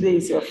 If today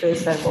is your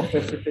first time of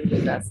participating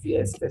with us,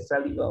 you're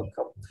especially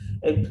welcome.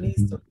 And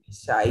please don't be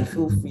shy.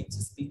 Feel free to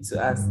speak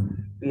to us.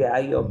 We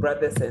are your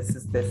brothers and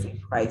sisters in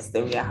Christ,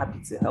 and we are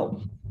happy to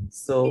help.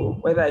 So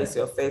whether it's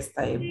your first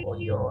time or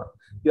you are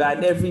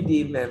an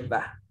everyday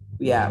member,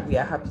 we are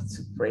happy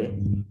to pray.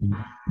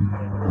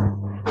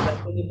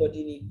 If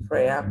anybody need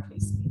prayer,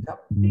 please speak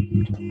up.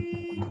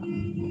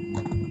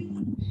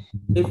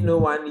 If no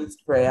one needs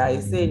prayer,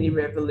 is there any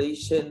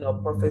revelation or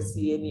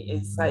prophecy, any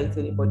insight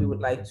anybody would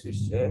like to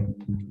share?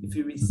 If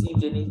you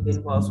received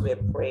anything whilst we're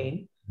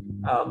praying,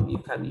 you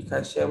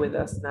can share with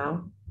us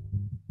now.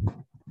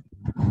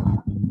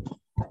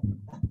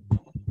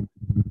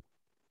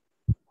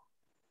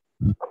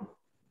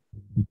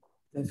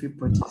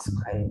 Everybody's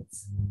quiet.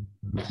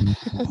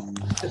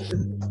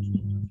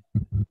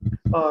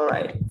 All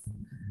right.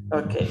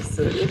 Okay,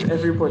 so if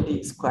everybody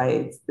is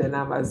quiet, then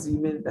I'm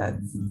assuming that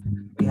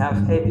we have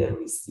heard and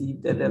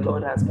received and the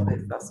Lord has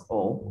blessed us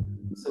all,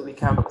 so we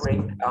can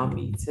bring our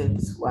meeting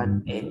to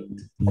an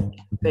end.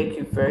 Thank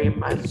you very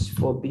much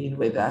for being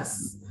with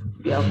us.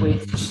 We are going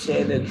to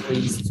share the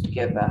grace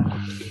together.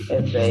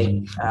 And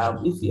then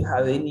if you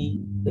have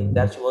anything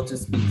that you want to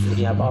speak to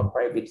me about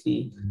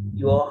privately,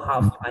 you all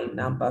have my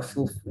number.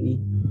 Feel free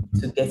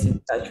to get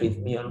in touch with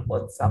me on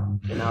WhatsApp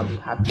and I'll be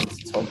happy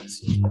to talk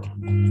to you.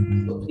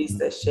 So please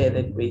let's share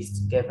the grace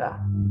together.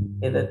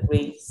 In the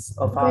grace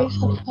of our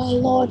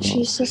Lord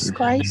Jesus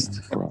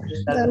Christ,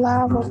 the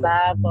love of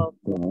God,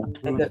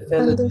 and the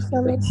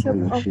fellowship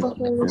of the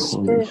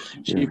Holy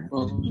Spirit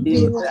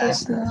be with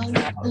us now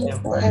and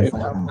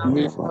forever.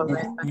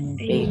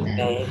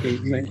 Amen.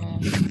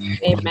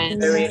 Amen.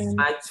 Very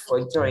much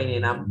for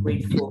joining. I'm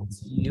grateful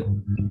to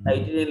you. You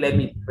didn't let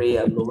me pray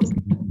alone.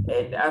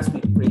 And as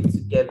we pray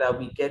together,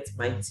 we get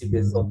mighty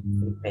results.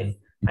 Amen.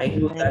 I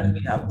know that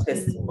we have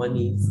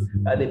testimonies.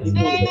 The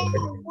people with the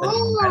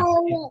testimonies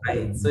are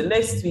right. So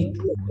next week,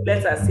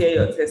 let us hear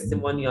your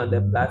testimony on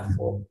the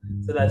platform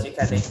so that you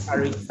can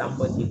encourage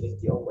somebody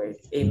with your word.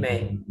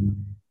 Amen.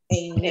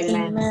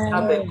 Amen.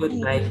 Have a good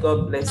night.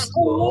 God bless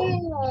you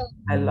all.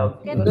 I love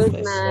you.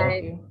 Good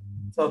night.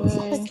 Talk to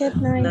you. Good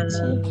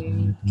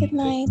night. Good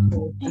night.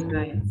 Good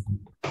night.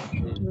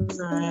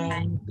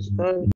 Good night.